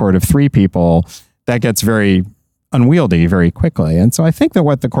opposed to a court of 3 people, that gets very unwieldy very quickly. And so I think that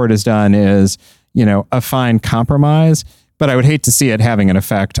what the court has done is, a fine compromise, but I would hate to see it having an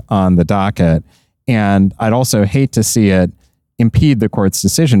effect on the docket. And I'd also hate to see it impede the court's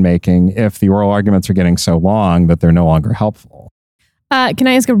decision-making if the oral arguments are getting so long that they're no longer helpful. Can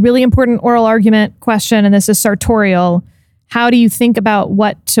I ask a really important oral argument question? And this is sartorial. How do you think about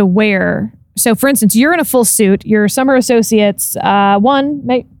what to wear? So, for instance, you're in a full suit. Your summer associates,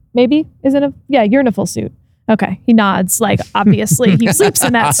 maybe you're in a full suit. Okay, he nods. Like obviously, he sleeps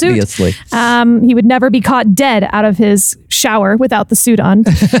in that suit. Obviously, he would never be caught dead out of his shower without the suit on.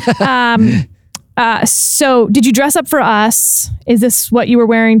 So did you dress up for us? Is this what you were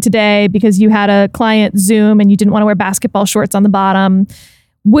wearing today because you had a client Zoom and you didn't want to wear basketball shorts on the bottom?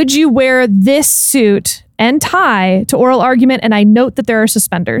 Would you wear this suit and tie to oral argument? And I note that there are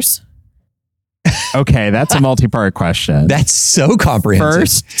suspenders. Okay, that's a multi-part question. That's so comprehensive.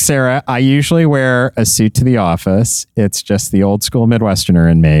 First, Sarah, I usually wear a suit to the office. It's just the old school Midwesterner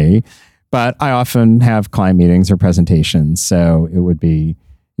in me. But I often have client meetings or presentations, so it would be,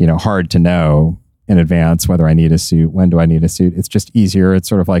 hard to know in advance whether I need a suit. When do I need a suit? It's just easier. It's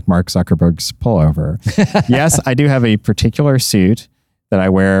sort of like Mark Zuckerberg's pullover. Yes, I do have a particular suit that I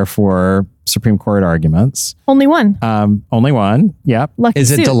wear for Supreme Court arguments. Only one. Only one. Yep. Lucky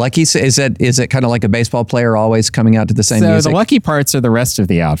is it suit. the lucky? Is it kind of like a baseball player always coming out to the same music? So the lucky parts are the rest of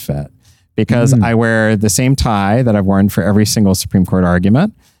the outfit, because I wear the same tie that I've worn for every single Supreme Court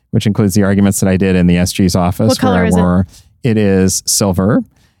argument, which includes the arguments that I did in the SG's office. What color is it? It is silver.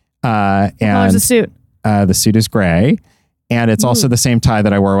 What color is the suit? The suit is gray, and it's also the same tie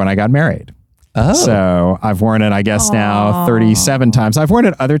that I wore when I got married. Oh. So I've worn it, I guess, now 37 times. I've worn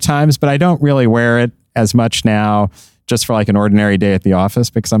it other times, but I don't really wear it as much now just for like an ordinary day at the office,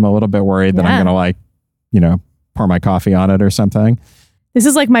 because I'm a little bit worried that I'm going to pour my coffee on it or something. This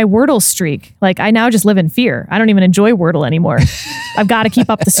is like my Wordle streak. Like I now just live in fear. I don't even enjoy Wordle anymore. I've got to keep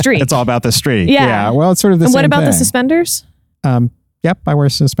up the streak. It's all about the streak. Yeah. Well, it's sort of the same thing. And what about the suspenders? Yep, I wear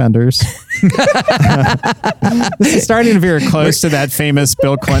suspenders. This is starting to veer close to that famous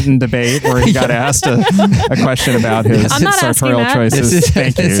Bill Clinton debate where he got asked a question about his sartorial choices.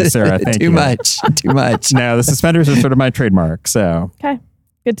 Thank you, Sarah. Thank you. Too much. No, the suspenders are sort of my trademark. So okay,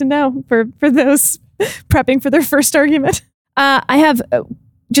 good to know for those prepping for their first argument. I have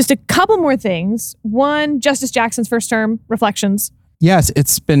just a couple more things. One, Justice Jackson's first term reflections. Yes,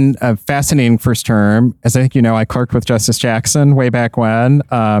 it's been a fascinating first term. As I think you know, I clerked with Justice Jackson way back when,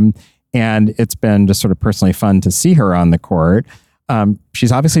 and it's been just sort of personally fun to see her on the court.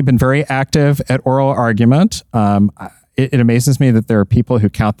 She's obviously been very active at oral argument. it amazes me that there are people who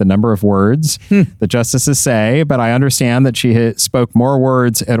count the number of words that justices say, but I understand that she spoke more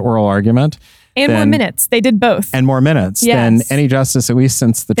words at oral argument. And more minutes. They did both. And more minutes than any justice, at least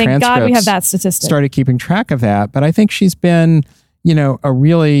since the Thank transcripts God we have that statistic. started keeping track of that. But I think she's been, a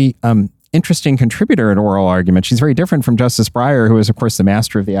really interesting contributor in oral argument. She's very different from Justice Breyer, who is, of course, the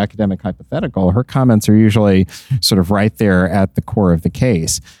master of the academic hypothetical. Her comments are usually sort of right there at the core of the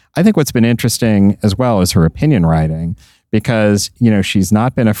case. I think what's been interesting as well is her opinion writing, because, she's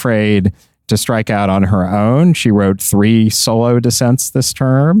not been afraid to strike out on her own. She wrote 3 solo dissents this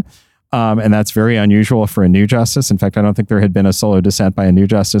term. And that's very unusual for a new justice. In fact, I don't think there had been a solo dissent by a new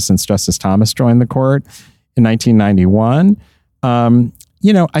justice since Justice Thomas joined the court in 1991.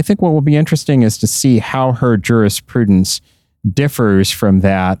 I think what will be interesting is to see how her jurisprudence differs from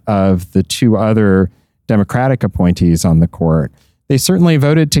that of the 2 other Democratic appointees on the court. They certainly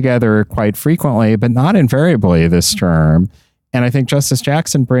voted together quite frequently, but not invariably this term. And I think Justice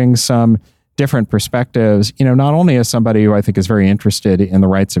Jackson brings some different perspectives, not only as somebody who I think is very interested in the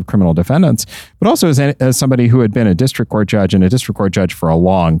rights of criminal defendants, but also as somebody who had been a district court judge and a district court judge for a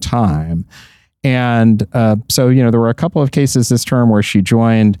long time. And so, there were a couple of cases this term where she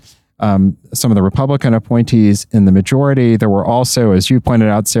joined some of the Republican appointees in the majority. There were also, as you pointed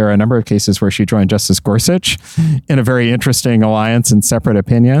out, Sarah, a number of cases where she joined Justice Gorsuch in a very interesting alliance and separate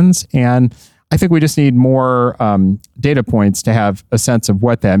opinions. And I think we just need more data points to have a sense of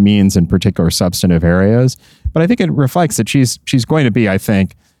what that means in particular substantive areas. But I think it reflects that she's going to be, I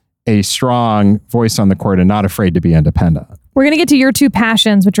think, a strong voice on the court and not afraid to be independent. We're going to get to your 2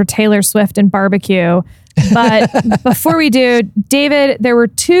 passions, which are Taylor Swift and barbecue. But before we do, David, there were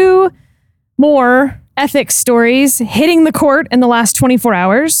 2 more ethics stories hitting the court in the last 24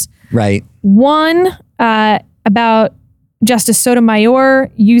 hours. Right. One about Justice Sotomayor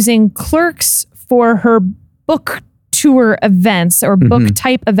using clerks for her book tour events or book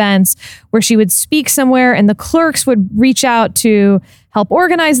type events where she would speak somewhere and the clerks would reach out to help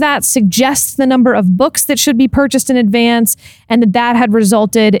organize that, suggest the number of books that should be purchased in advance, and that had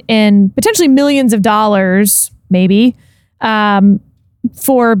resulted in potentially millions of dollars, maybe,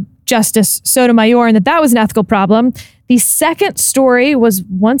 for Justice Sotomayor, and that was an ethical problem. The second story was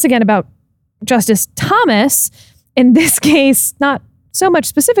once again about Justice Thomas. In this case, not so much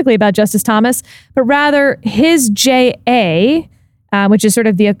specifically about Justice Thomas, but rather his JA, which is sort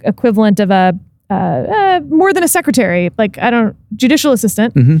of the equivalent of a more than a secretary, judicial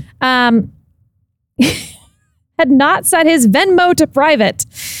assistant, had not set his Venmo to private.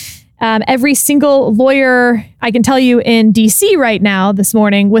 Every single lawyer, I can tell you in DC right now this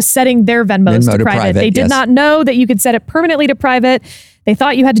morning, was setting their Venmos to private. They did not know that you could set it permanently to private. They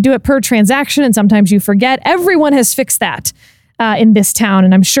thought you had to do it per transaction, and sometimes you forget. Everyone has fixed that in this town,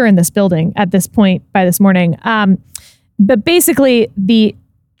 and I'm sure in this building at this point by this morning. But basically, the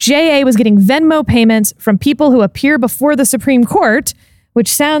JA was getting Venmo payments from people who appear before the Supreme Court, which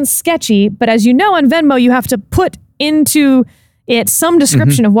sounds sketchy, but as you know, on Venmo, you have to put into it some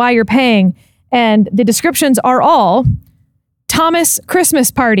description of why you're paying. And the descriptions are all Thomas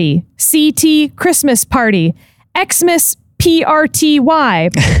Christmas Party, CT Christmas Party, Xmas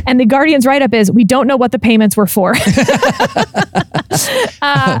PRTY. And the Guardian's write-up is, we don't know what the payments were for.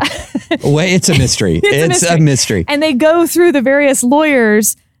 Well, it's a mystery. It's a mystery. And they go through the various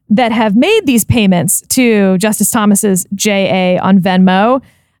lawyers that have made these payments to Justice Thomas's JA on Venmo.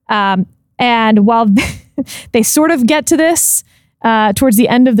 And while they sort of get to this towards the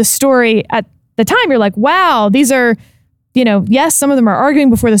end of the story, at the time, you're like, wow, these are, yes, some of them are arguing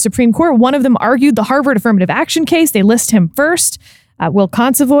before the Supreme Court. One of them argued the Harvard affirmative action case. They list him first. Will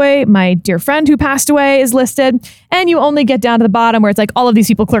Consovoy, my dear friend who passed away, is listed. And you only get down to the bottom where it's like all of these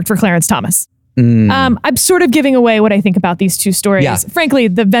people clerked for Clarence Thomas. I'm sort of giving away what I think about these 2 stories. Yeah. Frankly,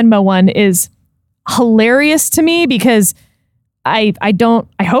 the Venmo one is hilarious to me because I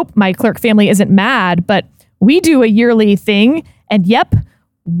hope my clerk family isn't mad, but we do a yearly thing and yep,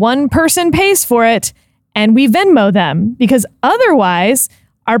 one person pays for it and we Venmo them because otherwise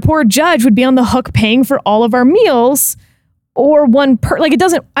our poor judge would be on the hook paying for all of our meals or I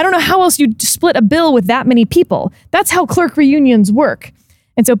don't know how else you'd split a bill with that many people. That's how clerk reunions work.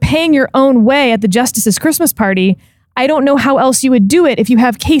 And so paying your own way at the justice's Christmas party, I don't know how else you would do it if you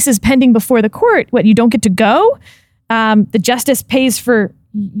have cases pending before the court. What, you don't get to go? The justice pays for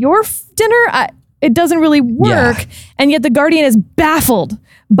your dinner? It doesn't really work. Yeah. And yet the Guardian is baffled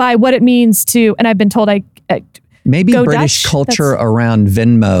by what it means to, and I've been told maybe British culture around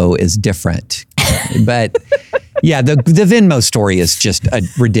Venmo is different. But yeah, the Venmo story is just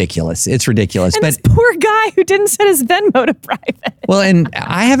ridiculous. It's ridiculous. And this poor guy who didn't set his Venmo to private. Well, and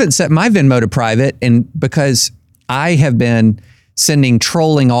I haven't set my Venmo to private, and because I have been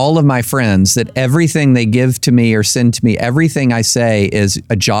trolling all of my friends that everything they give to me or send to me, everything I say is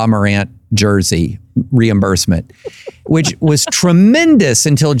a Ja Morant jersey reimbursement, which was tremendous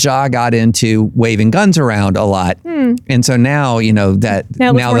until Ja got into waving guns around a lot. And so now, now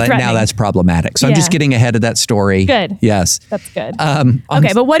that's problematic. So I'm just getting ahead of that story. Good. Yes. That's good.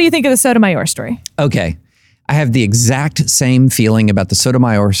 Okay, but what do you think of the Sotomayor story? Okay. I have the exact same feeling about the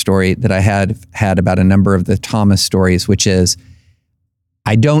Sotomayor story that I had about a number of the Thomas stories, which is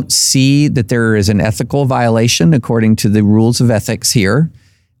I don't see that there is an ethical violation according to the rules of ethics here.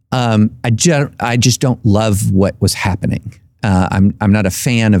 I just don't love what was happening. I'm not a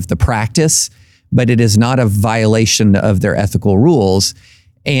fan of the practice, but it is not a violation of their ethical rules.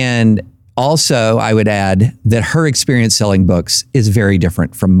 And also, I would add that her experience selling books is very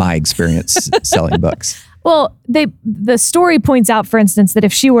different from my experience selling books. Well, the story points out, for instance, that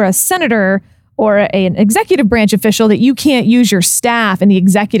if she were a senator or an executive branch official, that you can't use your staff in the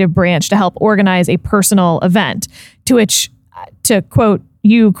executive branch to help organize a personal event. To which, to quote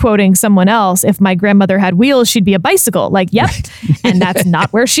you quoting someone else, if my grandmother had wheels, she'd be a bicycle. Like, yep. Right. And that's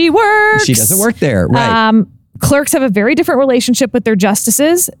not where she works. She doesn't work there. Right. Clerks have a very different relationship with their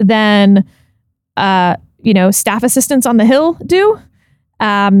justices than, staff assistants on the Hill do.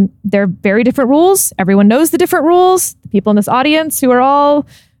 They're very different rules. Everyone knows the different rules. The people in this audience who are all,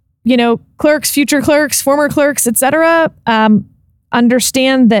 clerks, future clerks, former clerks, et cetera,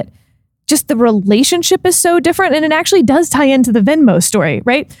 understand that just the relationship is so different. And it actually does tie into the Venmo story,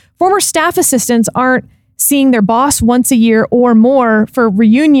 right? Former staff assistants aren't seeing their boss once a year or more for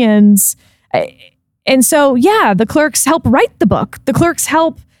reunions. And so, the clerks help write the book. The clerks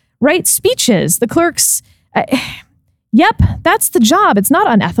help write speeches. The clerks, that's the job. It's not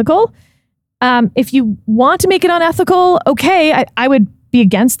unethical. If you want to make it unethical, okay, I would be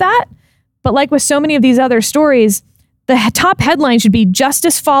against that. But like with so many of these other stories, the top headline should be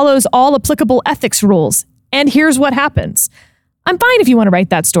 "Justice follows all applicable ethics rules. And here's what happens." I'm fine if you want to write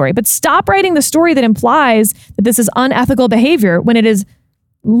that story, but stop writing the story that implies that this is unethical behavior when it is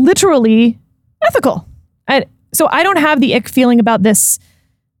literally ethical. So I don't have the ick feeling about this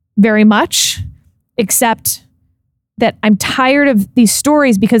very much, except that I'm tired of these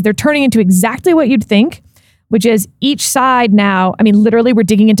stories because they're turning into exactly what you'd think, which is each side now, literally we're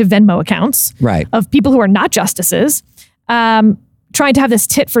digging into Venmo accounts of people who are not justices, trying to have this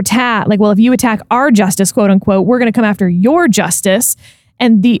tit for tat, like, well, if you attack our justice, quote unquote, we're going to come after your justice.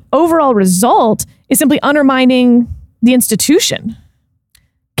 And the overall result is simply undermining the institution.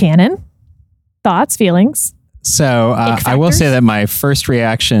 Cannon, thoughts, feelings? So I will say that my first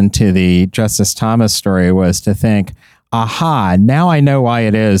reaction to the Justice Thomas story was to think, aha, now I know why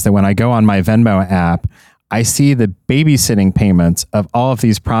it is that when I go on my Venmo app, I see the babysitting payments of all of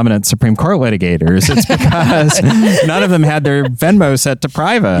these prominent Supreme Court litigators. It's because none of them had their Venmo set to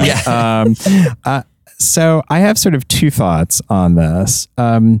private. Yeah. So I have sort of two thoughts on this.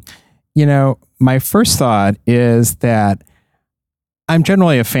 My first thought is that I'm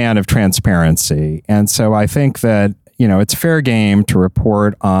generally a fan of transparency. And so I think that, it's fair game to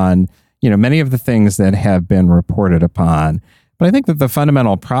report on, many of the things that have been reported upon. But I think that the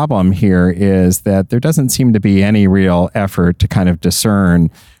fundamental problem here is that there doesn't seem to be any real effort to kind of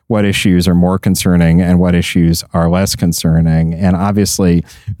discern what issues are more concerning and what issues are less concerning. And obviously,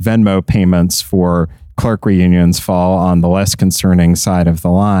 Venmo payments for clerk reunions fall on the less concerning side of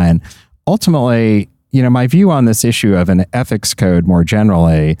the line. Ultimately, my view on this issue of an ethics code more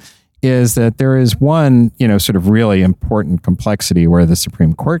generally is that there is one, sort of really important complexity where the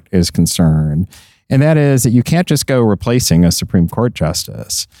Supreme Court is concerned. And that is that you can't just go replacing a Supreme Court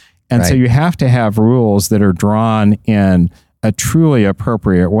justice. And so you have to have rules that are drawn in a truly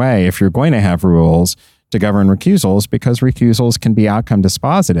appropriate way if you're going to have rules to govern recusals, because recusals can be outcome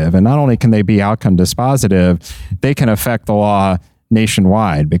dispositive. And not only can they be outcome dispositive, they can affect the law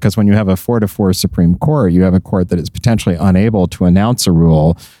nationwide, because when you have a 4-4 Supreme Court, you have a court that is potentially unable to announce a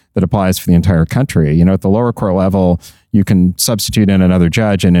rule that applies for the entire country. At the lower court level, you can substitute in another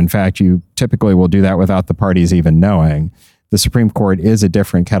judge, and in fact, you typically will do that without the parties even knowing. The Supreme Court is a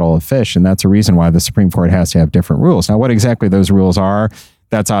different kettle of fish, and that's a reason why the Supreme Court has to have different rules. Now, what exactly those rules are,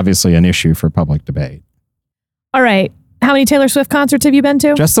 that's obviously an issue for public debate. All right. How many Taylor Swift concerts have you been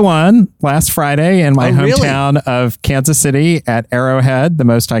to? Just the one, last Friday in my hometown of Kansas City at Arrowhead, the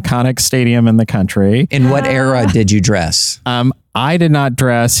most iconic stadium in the country. In what era did you dress? I did not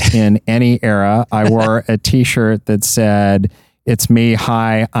dress in any era. I wore a T-shirt that said, "It's me.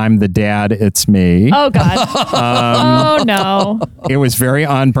 Hi, I'm the dad. It's me." Oh, God. Oh, no. It was very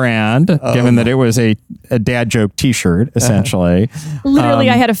on brand, given that it was a a dad joke T-shirt, essentially. Literally,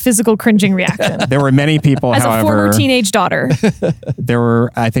 I had a physical cringing reaction. There were many people, As however, a former teenage daughter. there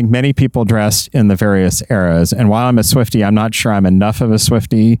were, I think, many people dressed in the various eras. And while I'm a Swiftie, I'm not sure I'm enough of a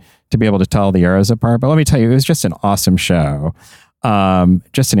Swiftie to be able to tell the eras apart. But let me tell you, it was just an awesome show.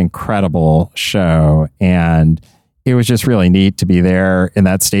 Just an incredible show. And it was just really neat to be there in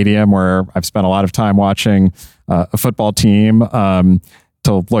that stadium where I've spent a lot of time watching a football team,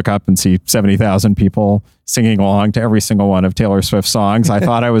 to look up and see 70,000 people singing along to every single one of Taylor Swift's songs. I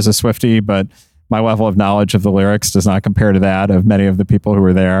thought I was a Swiftie, but my level of knowledge of the lyrics does not compare to that of many of the people who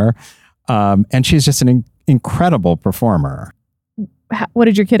were there. And she's just an incredible performer. What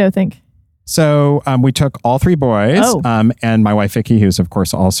did your kiddo think? So we took all three boys, and my wife Vicky, who's of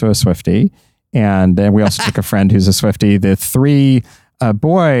course also a Swiftie, and then we also took a friend who's a Swiftie. The three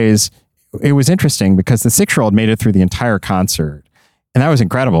boys, it was interesting because the 6-year-old made it through the entire concert. And that was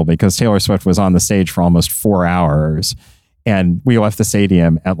incredible because Taylor Swift was on the stage for almost 4 hours, and we left the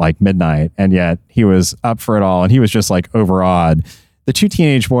stadium at like midnight, and yet he was up for it all, and he was just like overawed. The two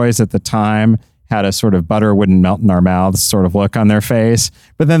teenage boys at the time had a sort of butter wouldn't melt in our mouths sort of look on their face,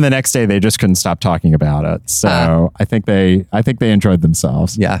 but then the next day they just couldn't stop talking about it. So I think they enjoyed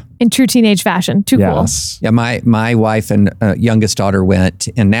themselves. Yeah. In true teenage fashion. Too cool. Yeah. My wife and youngest daughter went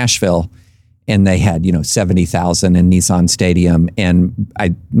in Nashville, and they had, 70,000 in Nissan Stadium. And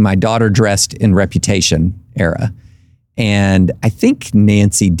my daughter dressed in Reputation era. And I think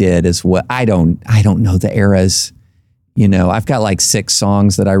Nancy did as well. I don't know the eras. I've got like 6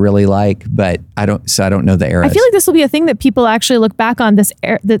 songs that I really like, but I don't know the eras. I feel like this will be a thing that people actually look back on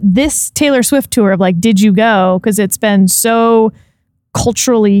this Taylor Swift tour of like, did you go? Because it's been so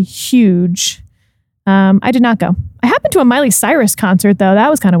culturally huge. I did not go. I happened to a Miley Cyrus concert though. That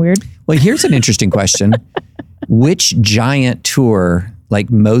was kind of weird. Well, here's an interesting question. Which giant tour, like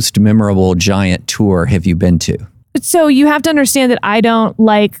most memorable giant tour, have you been to? So you have to understand that I don't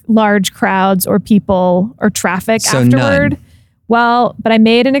like large crowds or people or traffic afterward. None. Well, but I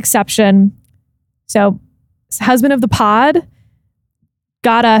made an exception. So husband of the pod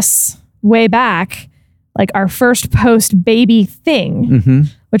got us way back, like our first post baby thing,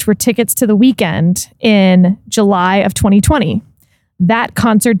 which were tickets to The Weeknd in July of 2020. That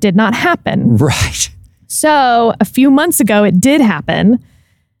concert did not happen. Right. So a few months ago, it did happen.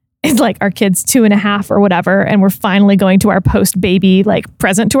 It's like our kid's 2.5 or whatever, and we're finally going to our post-baby like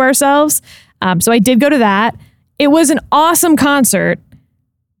present to ourselves. So I did go to that. It was an awesome concert,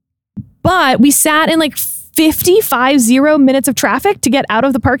 but we sat in like 50 minutes of traffic to get out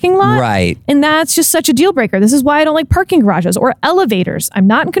of the parking lot. Right. And that's just such a deal breaker. This is why I don't like parking garages or elevators. I'm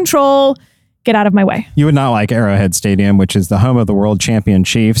not in control. Get out of my way. You would not like Arrowhead Stadium, which is the home of the world champion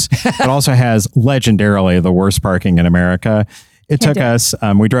Chiefs, but also has legendarily the worst parking in America. It took us,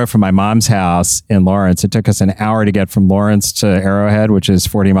 we drove from my mom's house in Lawrence. It took us an hour to get from Lawrence to Arrowhead, which is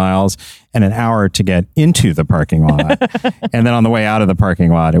 40 miles, and an hour to get into the parking lot. And then on the way out of the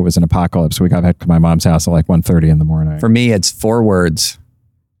parking lot, it was an apocalypse. We got back to my mom's house at like 1:30 in the morning. For me, it's 4 words.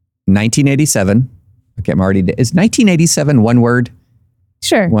 1987. Okay, I'm already... Is 1987 one word?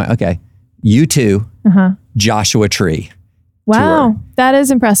 Sure. Okay. U2, Joshua Tree. Wow, tour. that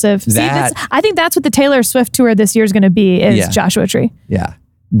is impressive. I think that's what the Taylor Swift tour this year is going to be, is Joshua Tree. Yeah,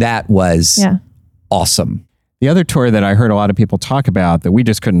 that was awesome. The other tour that I heard a lot of people talk about that we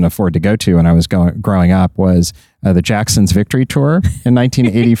just couldn't afford to go to when I was growing up was the Jackson's Victory Tour in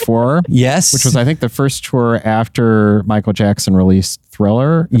 1984. Yes. Which was, I think, the first tour after Michael Jackson released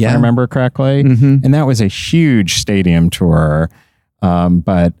Thriller, if I remember correctly. And that was a huge stadium tour.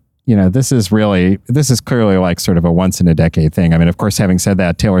 But this is clearly like sort of a once in a decade thing. I mean, of course, having said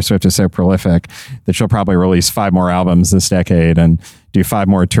that, Taylor Swift is so prolific that she'll probably release 5 more albums this decade and do 5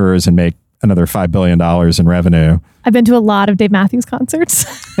 more tours and make another $5 billion in revenue. I've been to a lot of Dave Matthews concerts.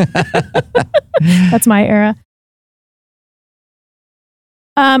 That's my era.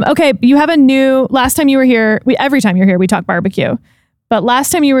 Okay, you have last time you were here, every time you're here, we talk barbecue. But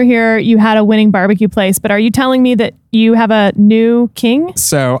last time you were here, you had a winning barbecue place. But are you telling me that you have a new king?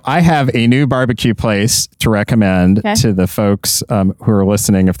 So I have a new barbecue place to recommend to the folks who are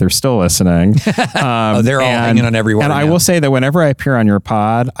listening, if they're still listening. They're all hanging on every word. And I will say that whenever I appear on your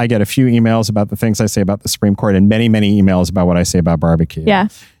pod, I get a few emails about the things I say about the Supreme Court and many, many emails about what I say about barbecue. Yeah.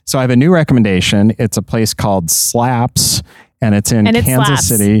 So I have a new recommendation. It's a place called Slaps. And it's in Kansas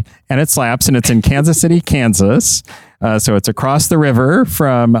City. And it slaps. And it's in Kansas City, Kansas. So it's across the river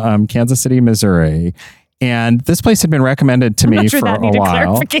from Kansas City, Missouri. And this place had been recommended to I'm me not sure for that a needed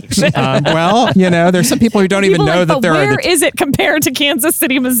while. clarification. Well, there's some people who don't even People know like, that but there where are. is it compared to Kansas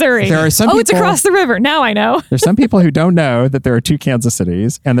City, Missouri? There are some it's people- across the river. Now I know. There's some people who don't know that there are two Kansas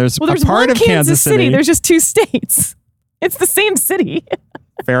Cities, and there's Well, there's a part one of Kansas City. City. There's just two states. It's the same city.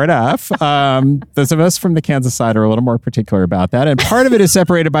 Fair enough. Those of us from the Kansas side are a little more particular about that. And part of it is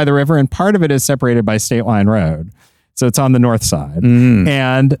separated by the river, and part of it is separated by State Line Road. So it's on the north side.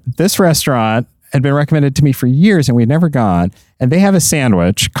 And this restaurant had been recommended to me for years, and we'd never gone. And they have a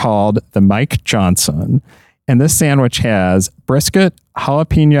sandwich called the Mike Johnson. And this sandwich has brisket,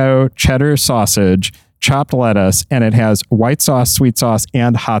 jalapeno, cheddar sausage, chopped lettuce, and it has white sauce, sweet sauce,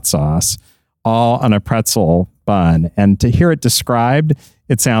 and hot sauce, all on a pretzel bun. And to hear it described,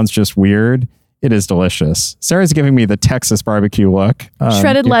 it sounds just weird. It is delicious. Sarah's giving me the Texas barbecue look.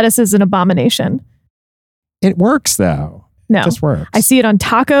 Shredded lettuce is an abomination. It works, though. No. It just works. I see it on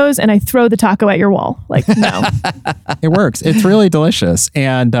tacos and I throw the taco at your wall. Like, no. It works. It's really delicious.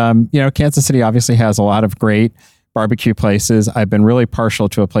 And, Kansas City obviously has a lot of great barbecue places. I've been really partial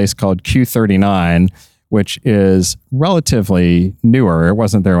to a place called Q39, which is relatively newer. It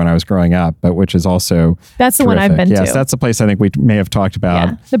wasn't there when I was growing up, but which is also That's the one I've been Yes, to. that's the place I think we may have talked about.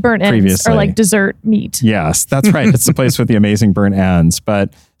 Yeah. The burnt ends previously. are like dessert meat. Yes, that's right. It's the place with the amazing burnt ends.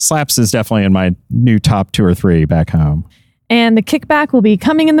 But Slaps is definitely in my new top 2 or 3 back home. And the kickback will be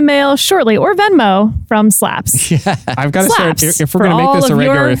coming in the mail shortly, or Venmo from Slaps. I've got to start, Slaps if we're for going to all make this a of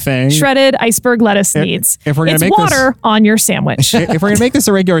regular your thing. shredded iceberg lettuce needs. if we're gonna it's make this- water on your sandwich. If we're going to make this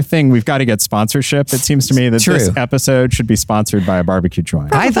a regular thing, we've got to get sponsorship. It seems to me that True. this episode should be sponsored by a barbecue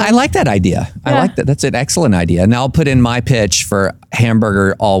joint. I like that idea. I Yeah. like that. That's an excellent idea. And I'll put in my pitch for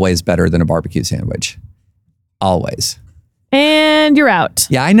hamburger always better than a barbecue sandwich. Always. And you're out.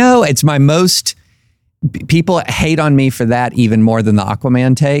 Yeah, I know. It's my most. People hate on me for that even more than the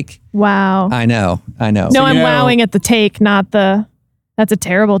Aquaman take. Wow. I know. No, I'm wowing at the take, not the. That's a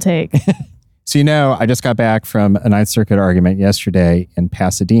terrible take. So, I just got back from a Ninth Circuit argument yesterday in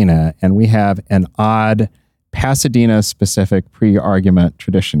Pasadena, and we have an odd Pasadena-specific pre-argument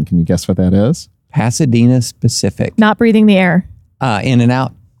tradition. Can you guess what that is? Pasadena specific. Not breathing the air. In and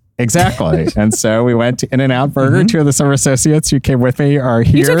out. Exactly. And so we went to In-N-Out Burger. 2 of the summer associates who came with me are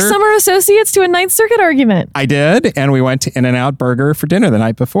here. You took summer associates to a Ninth Circuit argument. I did, and we went to In-N-Out Burger for dinner the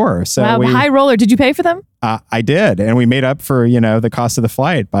night before. So Wow, we, high roller. Did you pay for them? I did, and we made up for the cost of the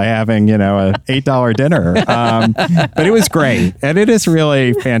flight by having a $8 dinner. But it was great, and it is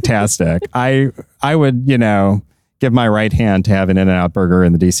really fantastic. I would give my right hand to have an In-N-Out Burger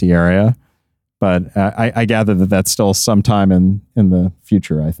in the DC area, but I gather that that's still sometime in the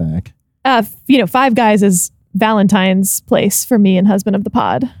future. I think. Five Guys is Valentine's place for me and husband of the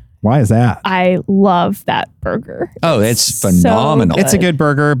pod. Why is that? I love that burger. Oh, it's phenomenal. So It's a good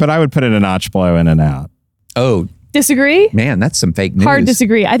burger, but I would put it a notch below In-N-Out. Oh, Disagree? man, that's some fake news. Hard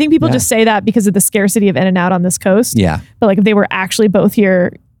disagree. I think people just say that because of the scarcity of In-N-Out on this coast. Yeah. But like if they were actually both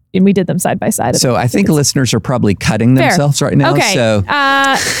here and we did them side by side. So I think listeners are probably cutting Fair. themselves right now. Okay. So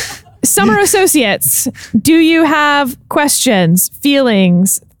Summer associates, do you have questions,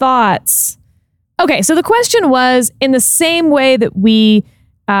 feelings, thoughts? Okay, so the question was, in the same way that we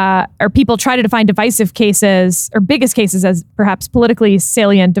or people try to define divisive cases or biggest cases as perhaps politically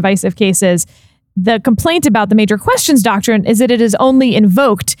salient divisive cases, the complaint about the major questions doctrine is that it is only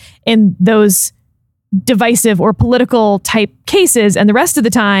invoked in those divisive or political type cases, and the rest of the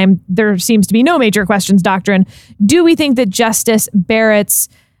time there seems to be no major questions doctrine. Do we think that Justice Barrett's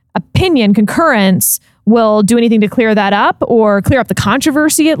opinion, concurrence, will do anything to clear that up or clear up the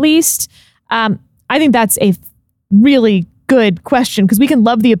controversy at least? I think that's a really good question because we can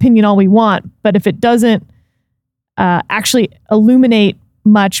love the opinion all we want, but if it doesn't actually illuminate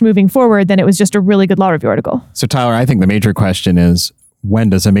much moving forward, then it was just a really good law review article. So Tyler, I think the major question is, when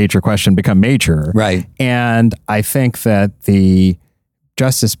does a major question become major? Right. And I think that the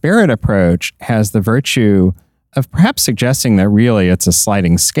Justice Barrett approach has the virtue of perhaps suggesting that really it's a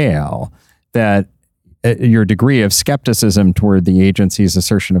sliding scale, that your degree of skepticism toward the agency's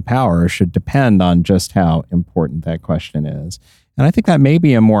assertion of power should depend on just how important that question is. And I think that may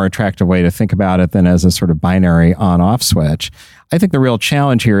be a more attractive way to think about it than as a sort of binary on-off switch. I think the real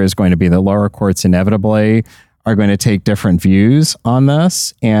challenge here is going to be that lower courts inevitably are going to take different views on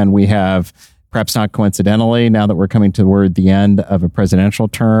this. And we have, perhaps not coincidentally, now that we're coming toward the end of a presidential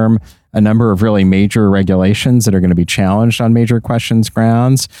term, a number of really major regulations that are going to be challenged on major questions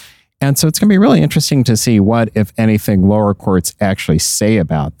grounds. And so it's going to be really interesting to see what, if anything, lower courts actually say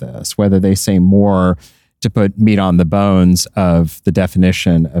about this, whether they say more to put meat on the bones of the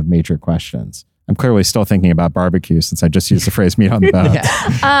definition of major questions. I'm clearly still thinking about barbecue since I just used the phrase meat on the bones.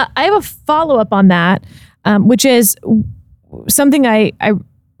 I have a follow-up on that. which is something I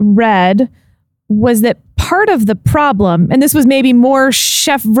read was that part of the problem, and this was maybe more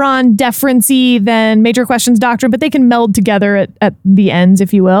Chevron deference-y than major questions doctrine, but they can meld together at the ends,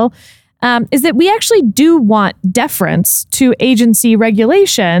 if you will, is that we actually do want deference to agency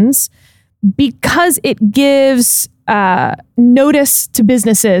regulations because it gives notice to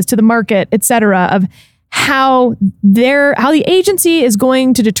businesses, to the market, et cetera, of how the agency is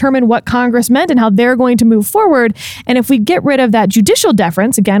going to determine what Congress meant and how they're going to move forward. And if we get rid of that judicial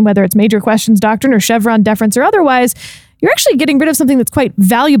deference, again, whether it's major questions doctrine or Chevron deference or otherwise, you're actually getting rid of something that's quite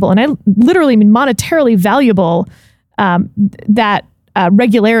valuable. And I literally mean monetarily valuable, that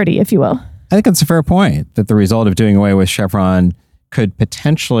regularity, if you will. I think it's a fair point that the result of doing away with Chevron could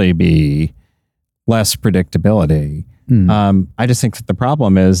potentially be less predictability. I just think that the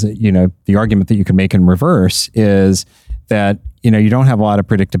problem is, the argument that you can make in reverse is that, you don't have a lot of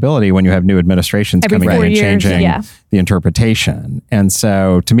predictability when you have new administrations coming in and changing the interpretation. And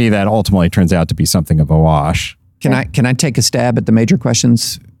so to me, that ultimately turns out to be something of a wash. Can I take a stab at the major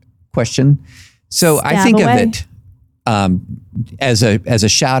questions question? So I think of it as a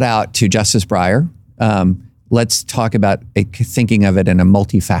shout out to Justice Breyer. Let's talk about thinking of it in a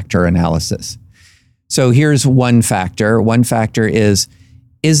multi-factor analysis. So here's one factor. One factor is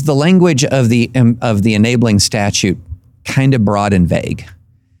the language of the enabling statute kind of broad and vague,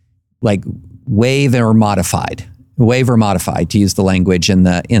 like waive or modified, to use the language in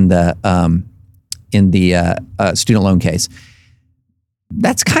the student loan case.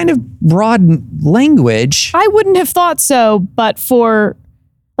 That's kind of broad language. I wouldn't have thought so, but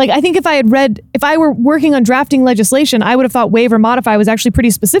I think if I were working on drafting legislation, I would have thought waive or modify was actually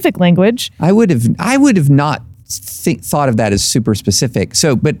pretty specific language. I would have not thought of that as super specific.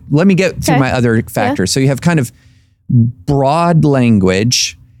 So, but let me get through my other factors. Yeah. So you have kind of broad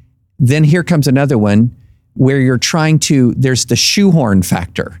language. Then here comes another one where there's the shoehorn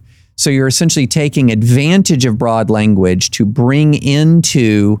factor. So you're essentially taking advantage of broad language to bring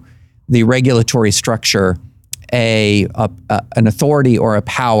into the regulatory structure an authority or a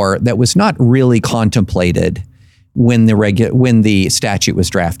power that was not really contemplated when the statute was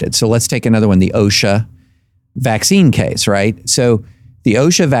drafted. So let's take another one, the OSHA vaccine case, right? So the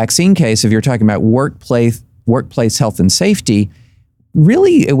OSHA vaccine case, if you're talking about workplace health and safety,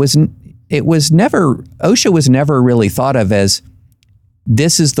 really OSHA was never really thought of as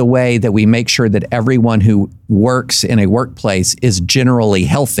this is the way that we make sure that everyone who works in a workplace is generally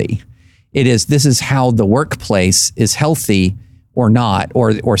healthy. This is how the workplace is healthy or not,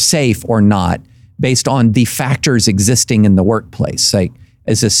 or safe or not, based on the factors existing in the workplace. Like,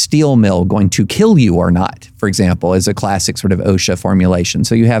 is a steel mill going to kill you or not, for example, is a classic sort of OSHA formulation.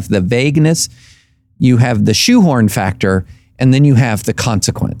 So you have the vagueness, you have the shoehorn factor, and then you have the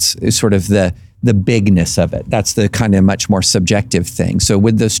consequence, is sort of the bigness of it. That's the kind of much more subjective thing. So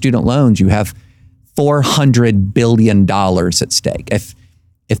with the student loans, you have $400 billion at stake.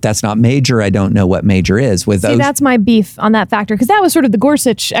 If that's not major, I don't know what major is. That's my beef on that factor, because that was sort of the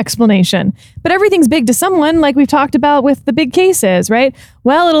Gorsuch explanation. But everything's big to someone, like we've talked about with the big cases, right?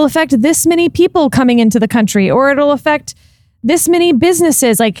 Well, it'll affect this many people coming into the country, or it'll affect this many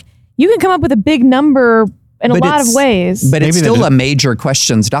businesses. Like, you can come up with a big number in a lot of ways. But it's still a major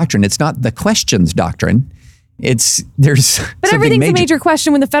questions doctrine. It's not the questions doctrine. But everything's a major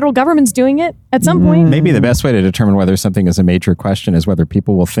question when the federal government's doing it at some point. Maybe the best way to determine whether something is a major question is whether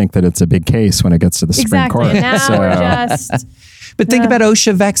people will think that it's a big case when it gets to the Supreme Court. Now we're just... But think about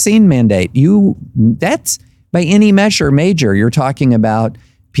OSHA vaccine mandate. That's by any measure major. You're talking about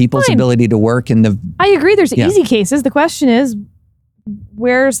people's ability to work in the... I agree. There's easy cases. The question is,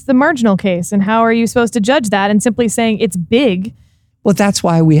 where's the marginal case, and how are you supposed to judge that? And simply saying it's big... Well, that's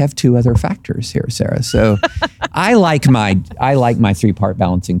why we have two other factors here, Sarah. So I like my 3-part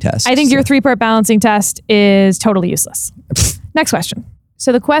balancing test. I think your 3-part balancing test is totally useless. Next question.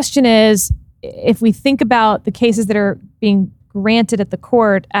 So the question is, if we think about the cases that are being granted at the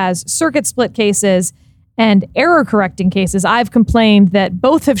court as circuit split cases and error correcting cases, I've complained that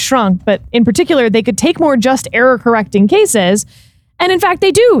both have shrunk, but in particular, they could take more just error correcting cases. And in fact,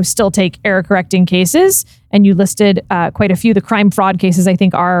 they do still take error correcting cases. And you listed quite a few. The crime fraud cases, I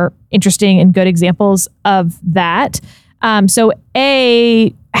think, are interesting and good examples of that. So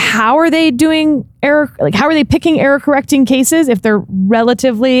how are they doing error? Like, how are they picking error correcting cases if they're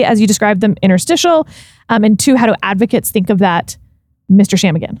relatively, as you described them, interstitial? And 2, how do advocates think of that, Mr.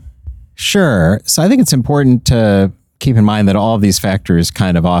 Shammigan? Sure. So I think it's important to keep in mind that all of these factors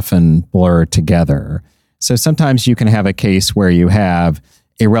kind of often blur together. So sometimes you can have a case where you have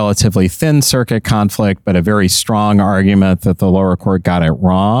a relatively thin circuit conflict, but a very strong argument that the lower court got it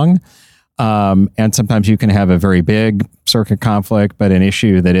wrong. And sometimes you can have a very big circuit conflict, but an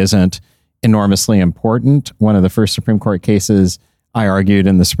issue that isn't enormously important. One of the first Supreme Court cases I argued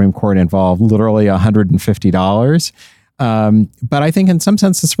in the Supreme Court involved literally $150. But I think in some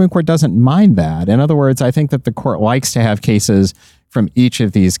sense, the Supreme Court doesn't mind that. In other words, I think that the court likes to have cases from each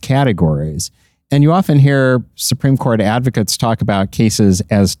of these categories. And you often hear Supreme Court advocates talk about cases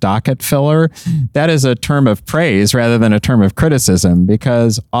as docket filler. That is a term of praise rather than a term of criticism,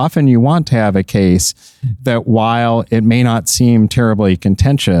 because often you want to have a case that, while it may not seem terribly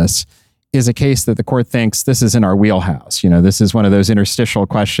contentious, is a case that the court thinks this is in our wheelhouse. You know, this is one of those interstitial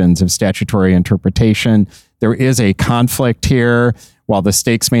questions of statutory interpretation. There is a conflict here. While the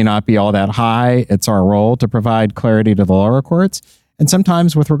stakes may not be all that high, it's our role to provide clarity to the lower courts. And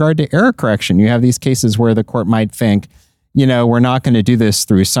sometimes with regard to error correction, you have these cases where the court might think, you know, we're not going to do this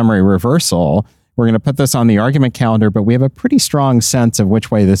through summary reversal. We're going to put this on the argument calendar, but we have a pretty strong sense of which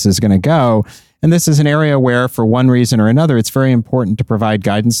way this is going to go. And this is an area where, for one reason or another, it's very important to provide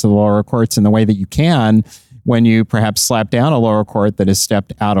guidance to the lower courts in the way that you can when you perhaps slap down a lower court that has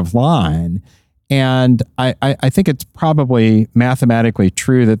stepped out of line. And I think it's probably mathematically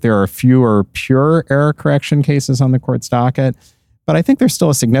true that there are fewer pure error correction cases on the court's docket. But I think there's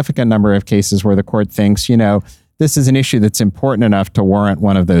still a significant number of cases where the court thinks, you know, this is an issue that's important enough to warrant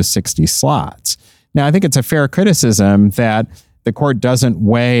one of those 60 slots. Now, I think it's a fair criticism that the court doesn't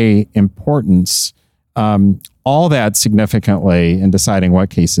weigh importance all that significantly in deciding what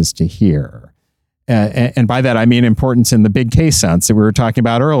cases to hear. And by that, I mean importance in the big case sense that we were talking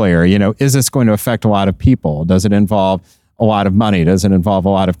about earlier. You know, is this going to affect a lot of people? Does it involve a lot of money? Does it involve a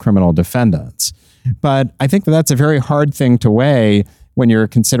lot of criminal defendants? But I think that that's a very hard thing to weigh when you're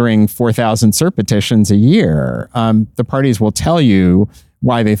considering 4,000 cert petitions a year. The parties will tell you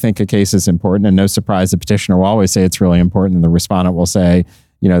why they think a case is important, and no surprise, the petitioner will always say it's really important, and the respondent will say,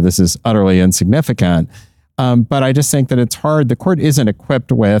 you know, this is utterly insignificant. But I just think that it's hard. The court isn't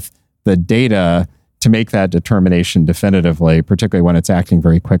equipped with the data to make that determination definitively, particularly when it's acting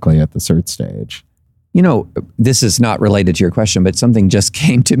very quickly at the cert stage. You know, this is not related to your question, but something just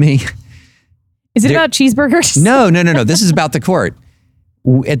came to me. Is it about cheeseburgers? No. This is about the court.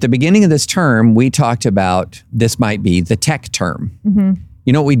 At the beginning of this term, we talked about this might be the tech term. Mm-hmm.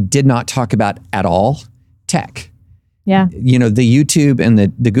 You know what we did not talk about at all? Tech. Yeah. You know, the YouTube and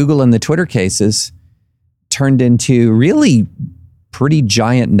the Google and the Twitter cases turned into really pretty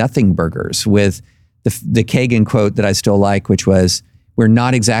giant nothing burgers, with the Kagan quote that I still like, which was, "We're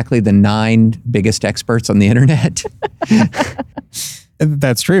not exactly the 9 biggest experts on the internet."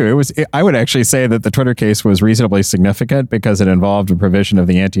 That's true. I would actually say that the Twitter case was reasonably significant because it involved a provision of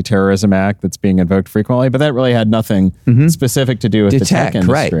the Anti-Terrorism Act that's being invoked frequently, but that really had nothing specific to do with the tech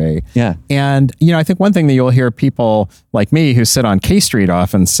industry. Right. Yeah. And, you know, I think one thing that you'll hear people like me who sit on K Street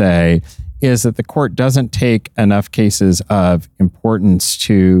often say is that the court doesn't take enough cases of importance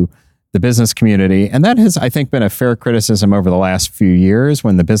to the business community. And that has, I think, been a fair criticism over the last few years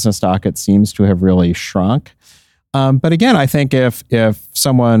when the business docket seems to have really shrunk. But again, I think if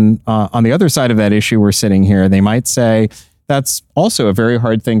someone on the other side of that issue were sitting here, they might say that's also a very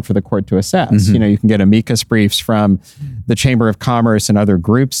hard thing for the court to assess. Mm-hmm. You know, you can get amicus briefs from the Chamber of Commerce and other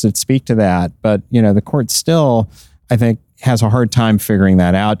groups that speak to that. But, you know, the court still, I think, has a hard time figuring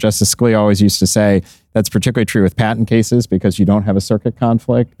that out. Justice Scalia always used to say that's particularly true with patent cases because you don't have a circuit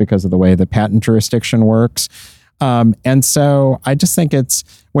conflict because of the way the patent jurisdiction works. And so I just think it's,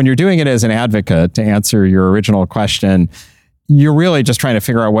 when you're doing it as an advocate, to answer your original question, you're really just trying to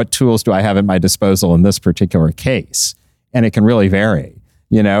figure out what tools do I have at my disposal in this particular case. And it can really vary.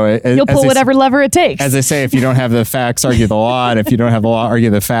 You know, you'll pull whatever lever it takes. As they say, if you don't have the facts, argue the law. And if you don't have the law, argue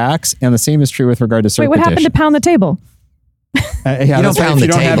the facts. And the same is true with regard to cert petition. Wait, what happened to pound the table? Yeah, you don't pound if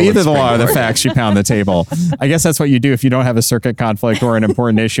you don't have either the law or the Court. facts, you pound the table. I guess that's what you do if you don't have a circuit conflict or an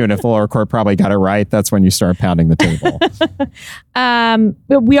important issue, and if the lower court probably got it right, that's when you start pounding the table.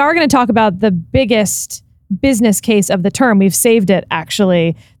 We are going to talk about the biggest business case of the term. We've saved it,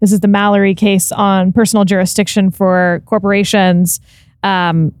 actually. This is the Mallory case on personal jurisdiction for corporations.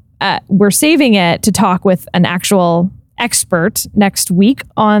 We're saving it to talk with an actual expert next week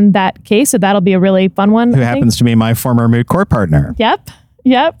on that case. So that'll be a really fun one. Who happens to be my former moot court partner. Yep.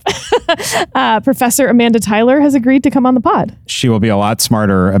 Professor Amanda Tyler has agreed to come on the pod. She will be a lot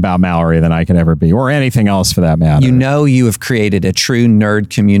smarter about Mallory than I could ever be, or anything else for that matter. You know, you have created a true nerd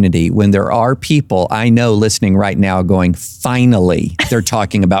community when there are people I know listening right now going, finally, they're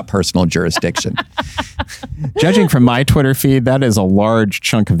talking about personal jurisdiction. Judging from my Twitter feed, that is a large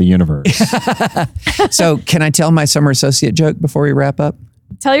chunk of the universe. So can I tell my summer associate joke before we wrap up?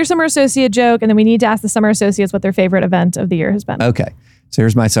 Tell your summer associate joke, and then we need to ask the summer associates what their favorite event of the year has been. Okay. So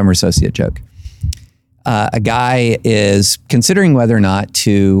here's my summer associate joke. A guy is considering whether or not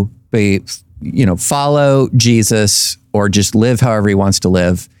to follow Jesus or just live however he wants to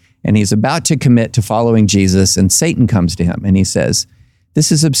live. And he's about to commit to following Jesus, and Satan comes to him and he says,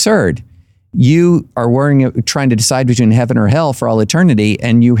 "This is absurd. You are trying to decide between heaven or hell for all eternity,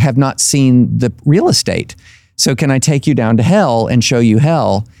 and you have not seen the real estate. So can I take you down to hell and show you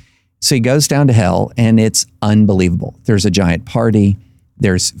hell?" So he goes down to hell, and it's unbelievable. There's a giant party.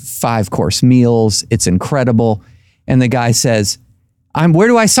 There's 5-course meals. It's incredible. And the guy says, where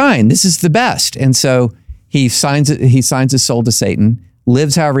do I sign? This is the best. And so he signs his soul to Satan,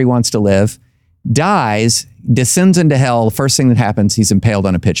 lives however he wants to live, dies, descends into hell. The first thing that happens, he's impaled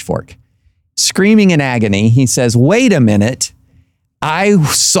on a pitchfork. Screaming in agony, he says, "Wait a minute. I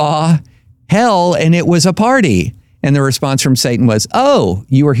saw hell and it was a party." And the response from Satan was, "Oh,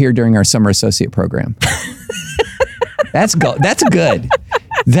 you were here during our summer associate program." That's good.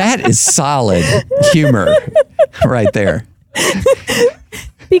 That is solid humor right there.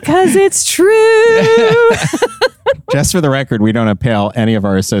 Because it's true. Just for the record, we don't impale any of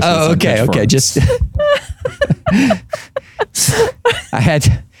our associates. Oh, okay. Just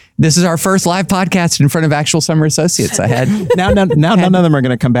this is our first live podcast in front of actual summer associates. Now none of them are going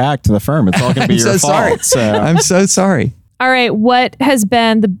to come back to the firm. It's all going to be your fault. Sorry. I'm so sorry. All right. What has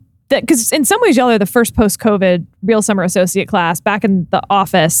been because in some ways y'all are the first post-COVID real summer associate class back in the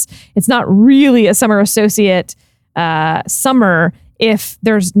office. It's not really a summer associate summer if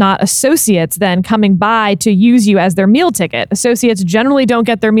there's not associates then coming by to use you as their meal ticket. Associates generally don't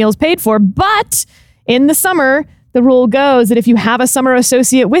get their meals paid for, but in the summer, the rule goes that if you have a summer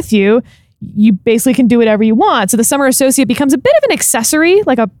associate with you, you basically can do whatever you want. So the summer associate becomes a bit of an accessory,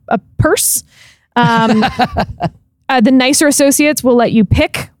 like a purse. The nicer associates will let you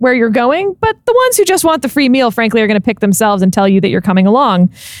pick where you're going, but the ones who just want the free meal, frankly, are going to pick themselves and tell you that you're coming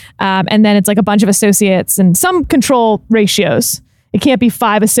along. And then it's like a bunch of associates and some control ratios. It can't be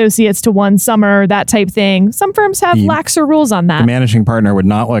 5 associates to 1 summer, that type thing. Some firms have laxer rules on that. The managing partner would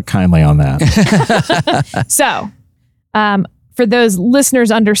not look kindly on that. So, for those listeners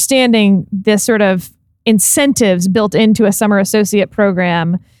understanding this sort of incentives built into a summer associate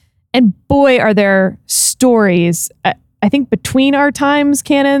program, and boy, are there stories. I think between our times,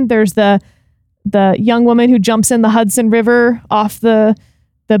 Cannon, there's the young woman who jumps in the Hudson River off the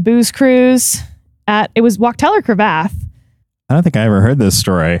booze cruise it was Wachtel or Cravath. I don't think I ever heard this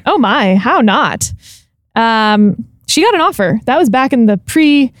story. Oh my, how not? She got an offer. That was back in the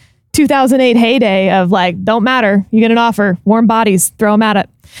pre-2008 heyday of like, don't matter. You get an offer, warm bodies, throw them at it.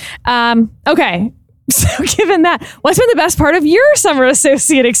 Okay. So given that, what's been the best part of your summer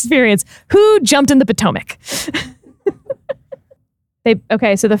associate experience? Who jumped in the Potomac? So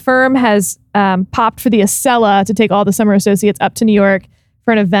the firm has popped for the Acela to take all the summer associates up to New York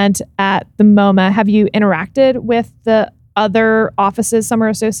for an event at the MoMA. Have you interacted with the other offices' summer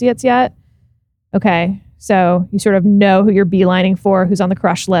associates yet? Okay, so you sort of know who you're beelining for, who's on the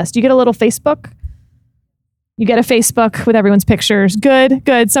crush list. You get a little Facebook. You get a Facebook with everyone's pictures.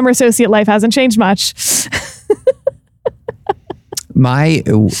 Good. Summer associate life hasn't changed much.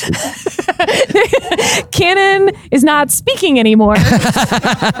 Cannon is not speaking anymore.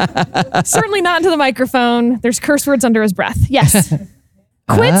 Certainly not into the microphone. There's curse words under his breath. Yes.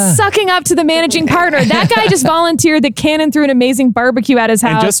 Quit sucking up to the managing partner. That guy just volunteered that Cannon threw an amazing barbecue at his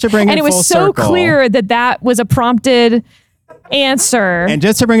house. And just to bring it was so clear that was a prompted answer. And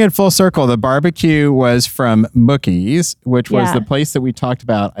just to bring it full circle, the barbecue was from Mookie's, which was the place that we talked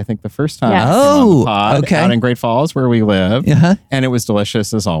about, I think, the first time on the pod, out in Great Falls, where we live. And it was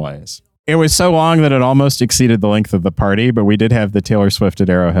delicious as always. It was so long that it almost exceeded the length of the party, but we did have the Taylor Swift at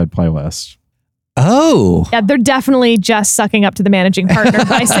Arrowhead playlist. Oh. Yeah, they're definitely just sucking up to the managing partner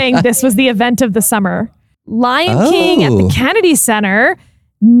by saying this was the event of the summer. Lion King at the Kennedy Center,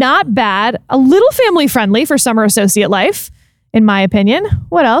 not bad. A little family friendly for summer associate life, in my opinion.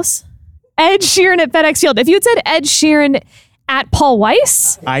 What else? Ed Sheeran at FedEx Field. If you had said Ed Sheeran at Paul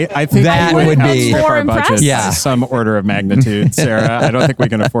Weiss, I think that would be more our budget. impressed. Yeah, some order of magnitude, Sarah. I don't think we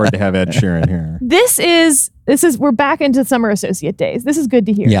can afford to have Ed Sheeran here. This is we're back into summer associate days. This is good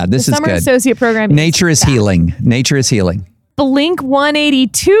to hear. Yeah, this the is summer good. Associate program. Nature is healing. Nature is healing. Blink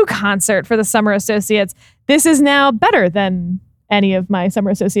 182 concert for the summer associates. This is now better than any of my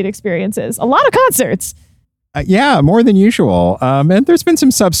summer associate experiences. A lot of concerts. Yeah, more than usual. And there's been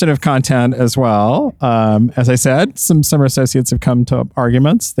some substantive content as well. As I said, some summer associates have come to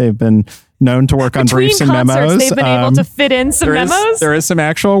arguments. They've been known to work on briefs and memos. They've been able to fit in some memos. There is some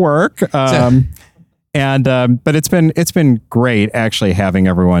actual work. And but it's been great actually having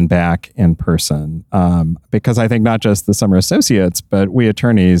everyone back in person, because I think not just the summer associates, but we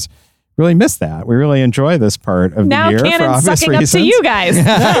attorneys really miss that. We really enjoy this part of now the year for Cannon's obvious sucking reasons. up to you guys.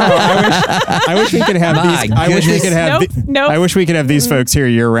 I wish we could have My these. I wish we could have. Nope. I wish we could have these folks here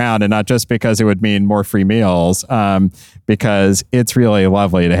year round, and not just because it would mean more free meals. Because it's really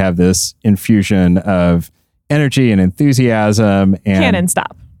lovely to have this infusion of energy and enthusiasm. And Cannon,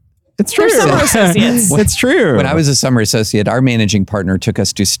 stop. it's true. They're summer associates. It's true. When I was a summer associate, our managing partner took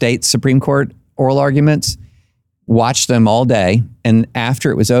us to state Supreme Court oral arguments, watched them all day. And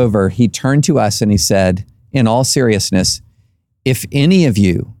after it was over, he turned to us and he said, in all seriousness, if any of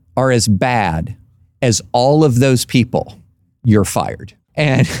you are as bad as all of those people, you're fired.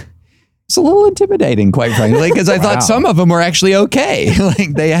 And it's a little intimidating, quite frankly, because I thought some of them were actually okay.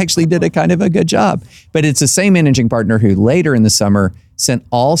 Like they actually did a kind of a good job. But it's the same managing partner who later in the summer sent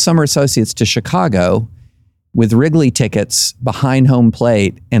all summer associates to Chicago with Wrigley tickets behind home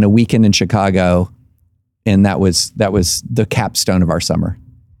plate and a weekend in Chicago. And that was the capstone of our summer.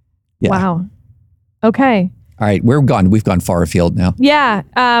 Yeah. Wow. Okay. All right, we've gone far afield now. Yeah.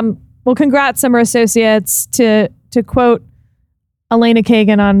 Well, congrats, summer associates. To quote Elena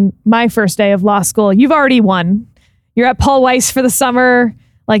Kagan on my first day of law school, you've already won. You're at Paul Weiss for the summer.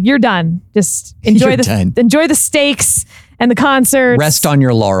 Like you're done. Just enjoy enjoy the steaks and the concerts. Rest on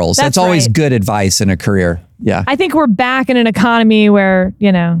your laurels. That's always right. good advice in a career. Yeah. I think we're back in an economy where,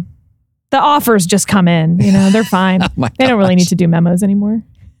 the offers just come in. They're fine. They don't really need to do memos anymore.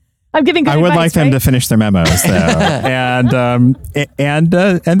 I'm giving good I would advice, like them right? to finish their memos, though, and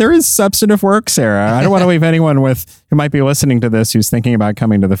there is substantive work, Sarah. I don't want to leave anyone who might be listening to this who's thinking about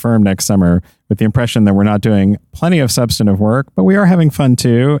coming to the firm next summer with the impression that we're not doing plenty of substantive work, but we are having fun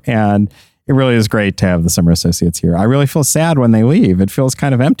too, and it really is great to have the summer associates here. I really feel sad when they leave. It feels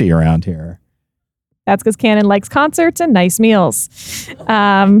kind of empty around here. That's because Cannon likes concerts and nice meals,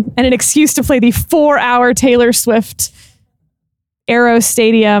 and an excuse to play the 4-hour Taylor Swift Aero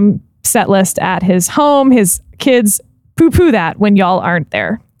Stadium set list at his home. His kids poo-poo that when y'all aren't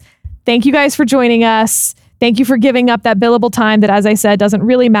there. Thank you guys for joining us. Thank you for giving up that billable time that, as I said, doesn't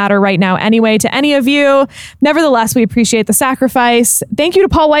really matter right now anyway to any of you. Nevertheless, we appreciate the sacrifice. Thank you to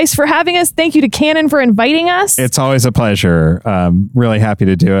Paul Weiss for having us. Thank you to Cannon for inviting us. It's always a pleasure. Really happy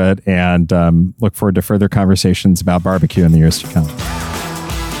to do it, and look forward to further conversations about barbecue in the years to come.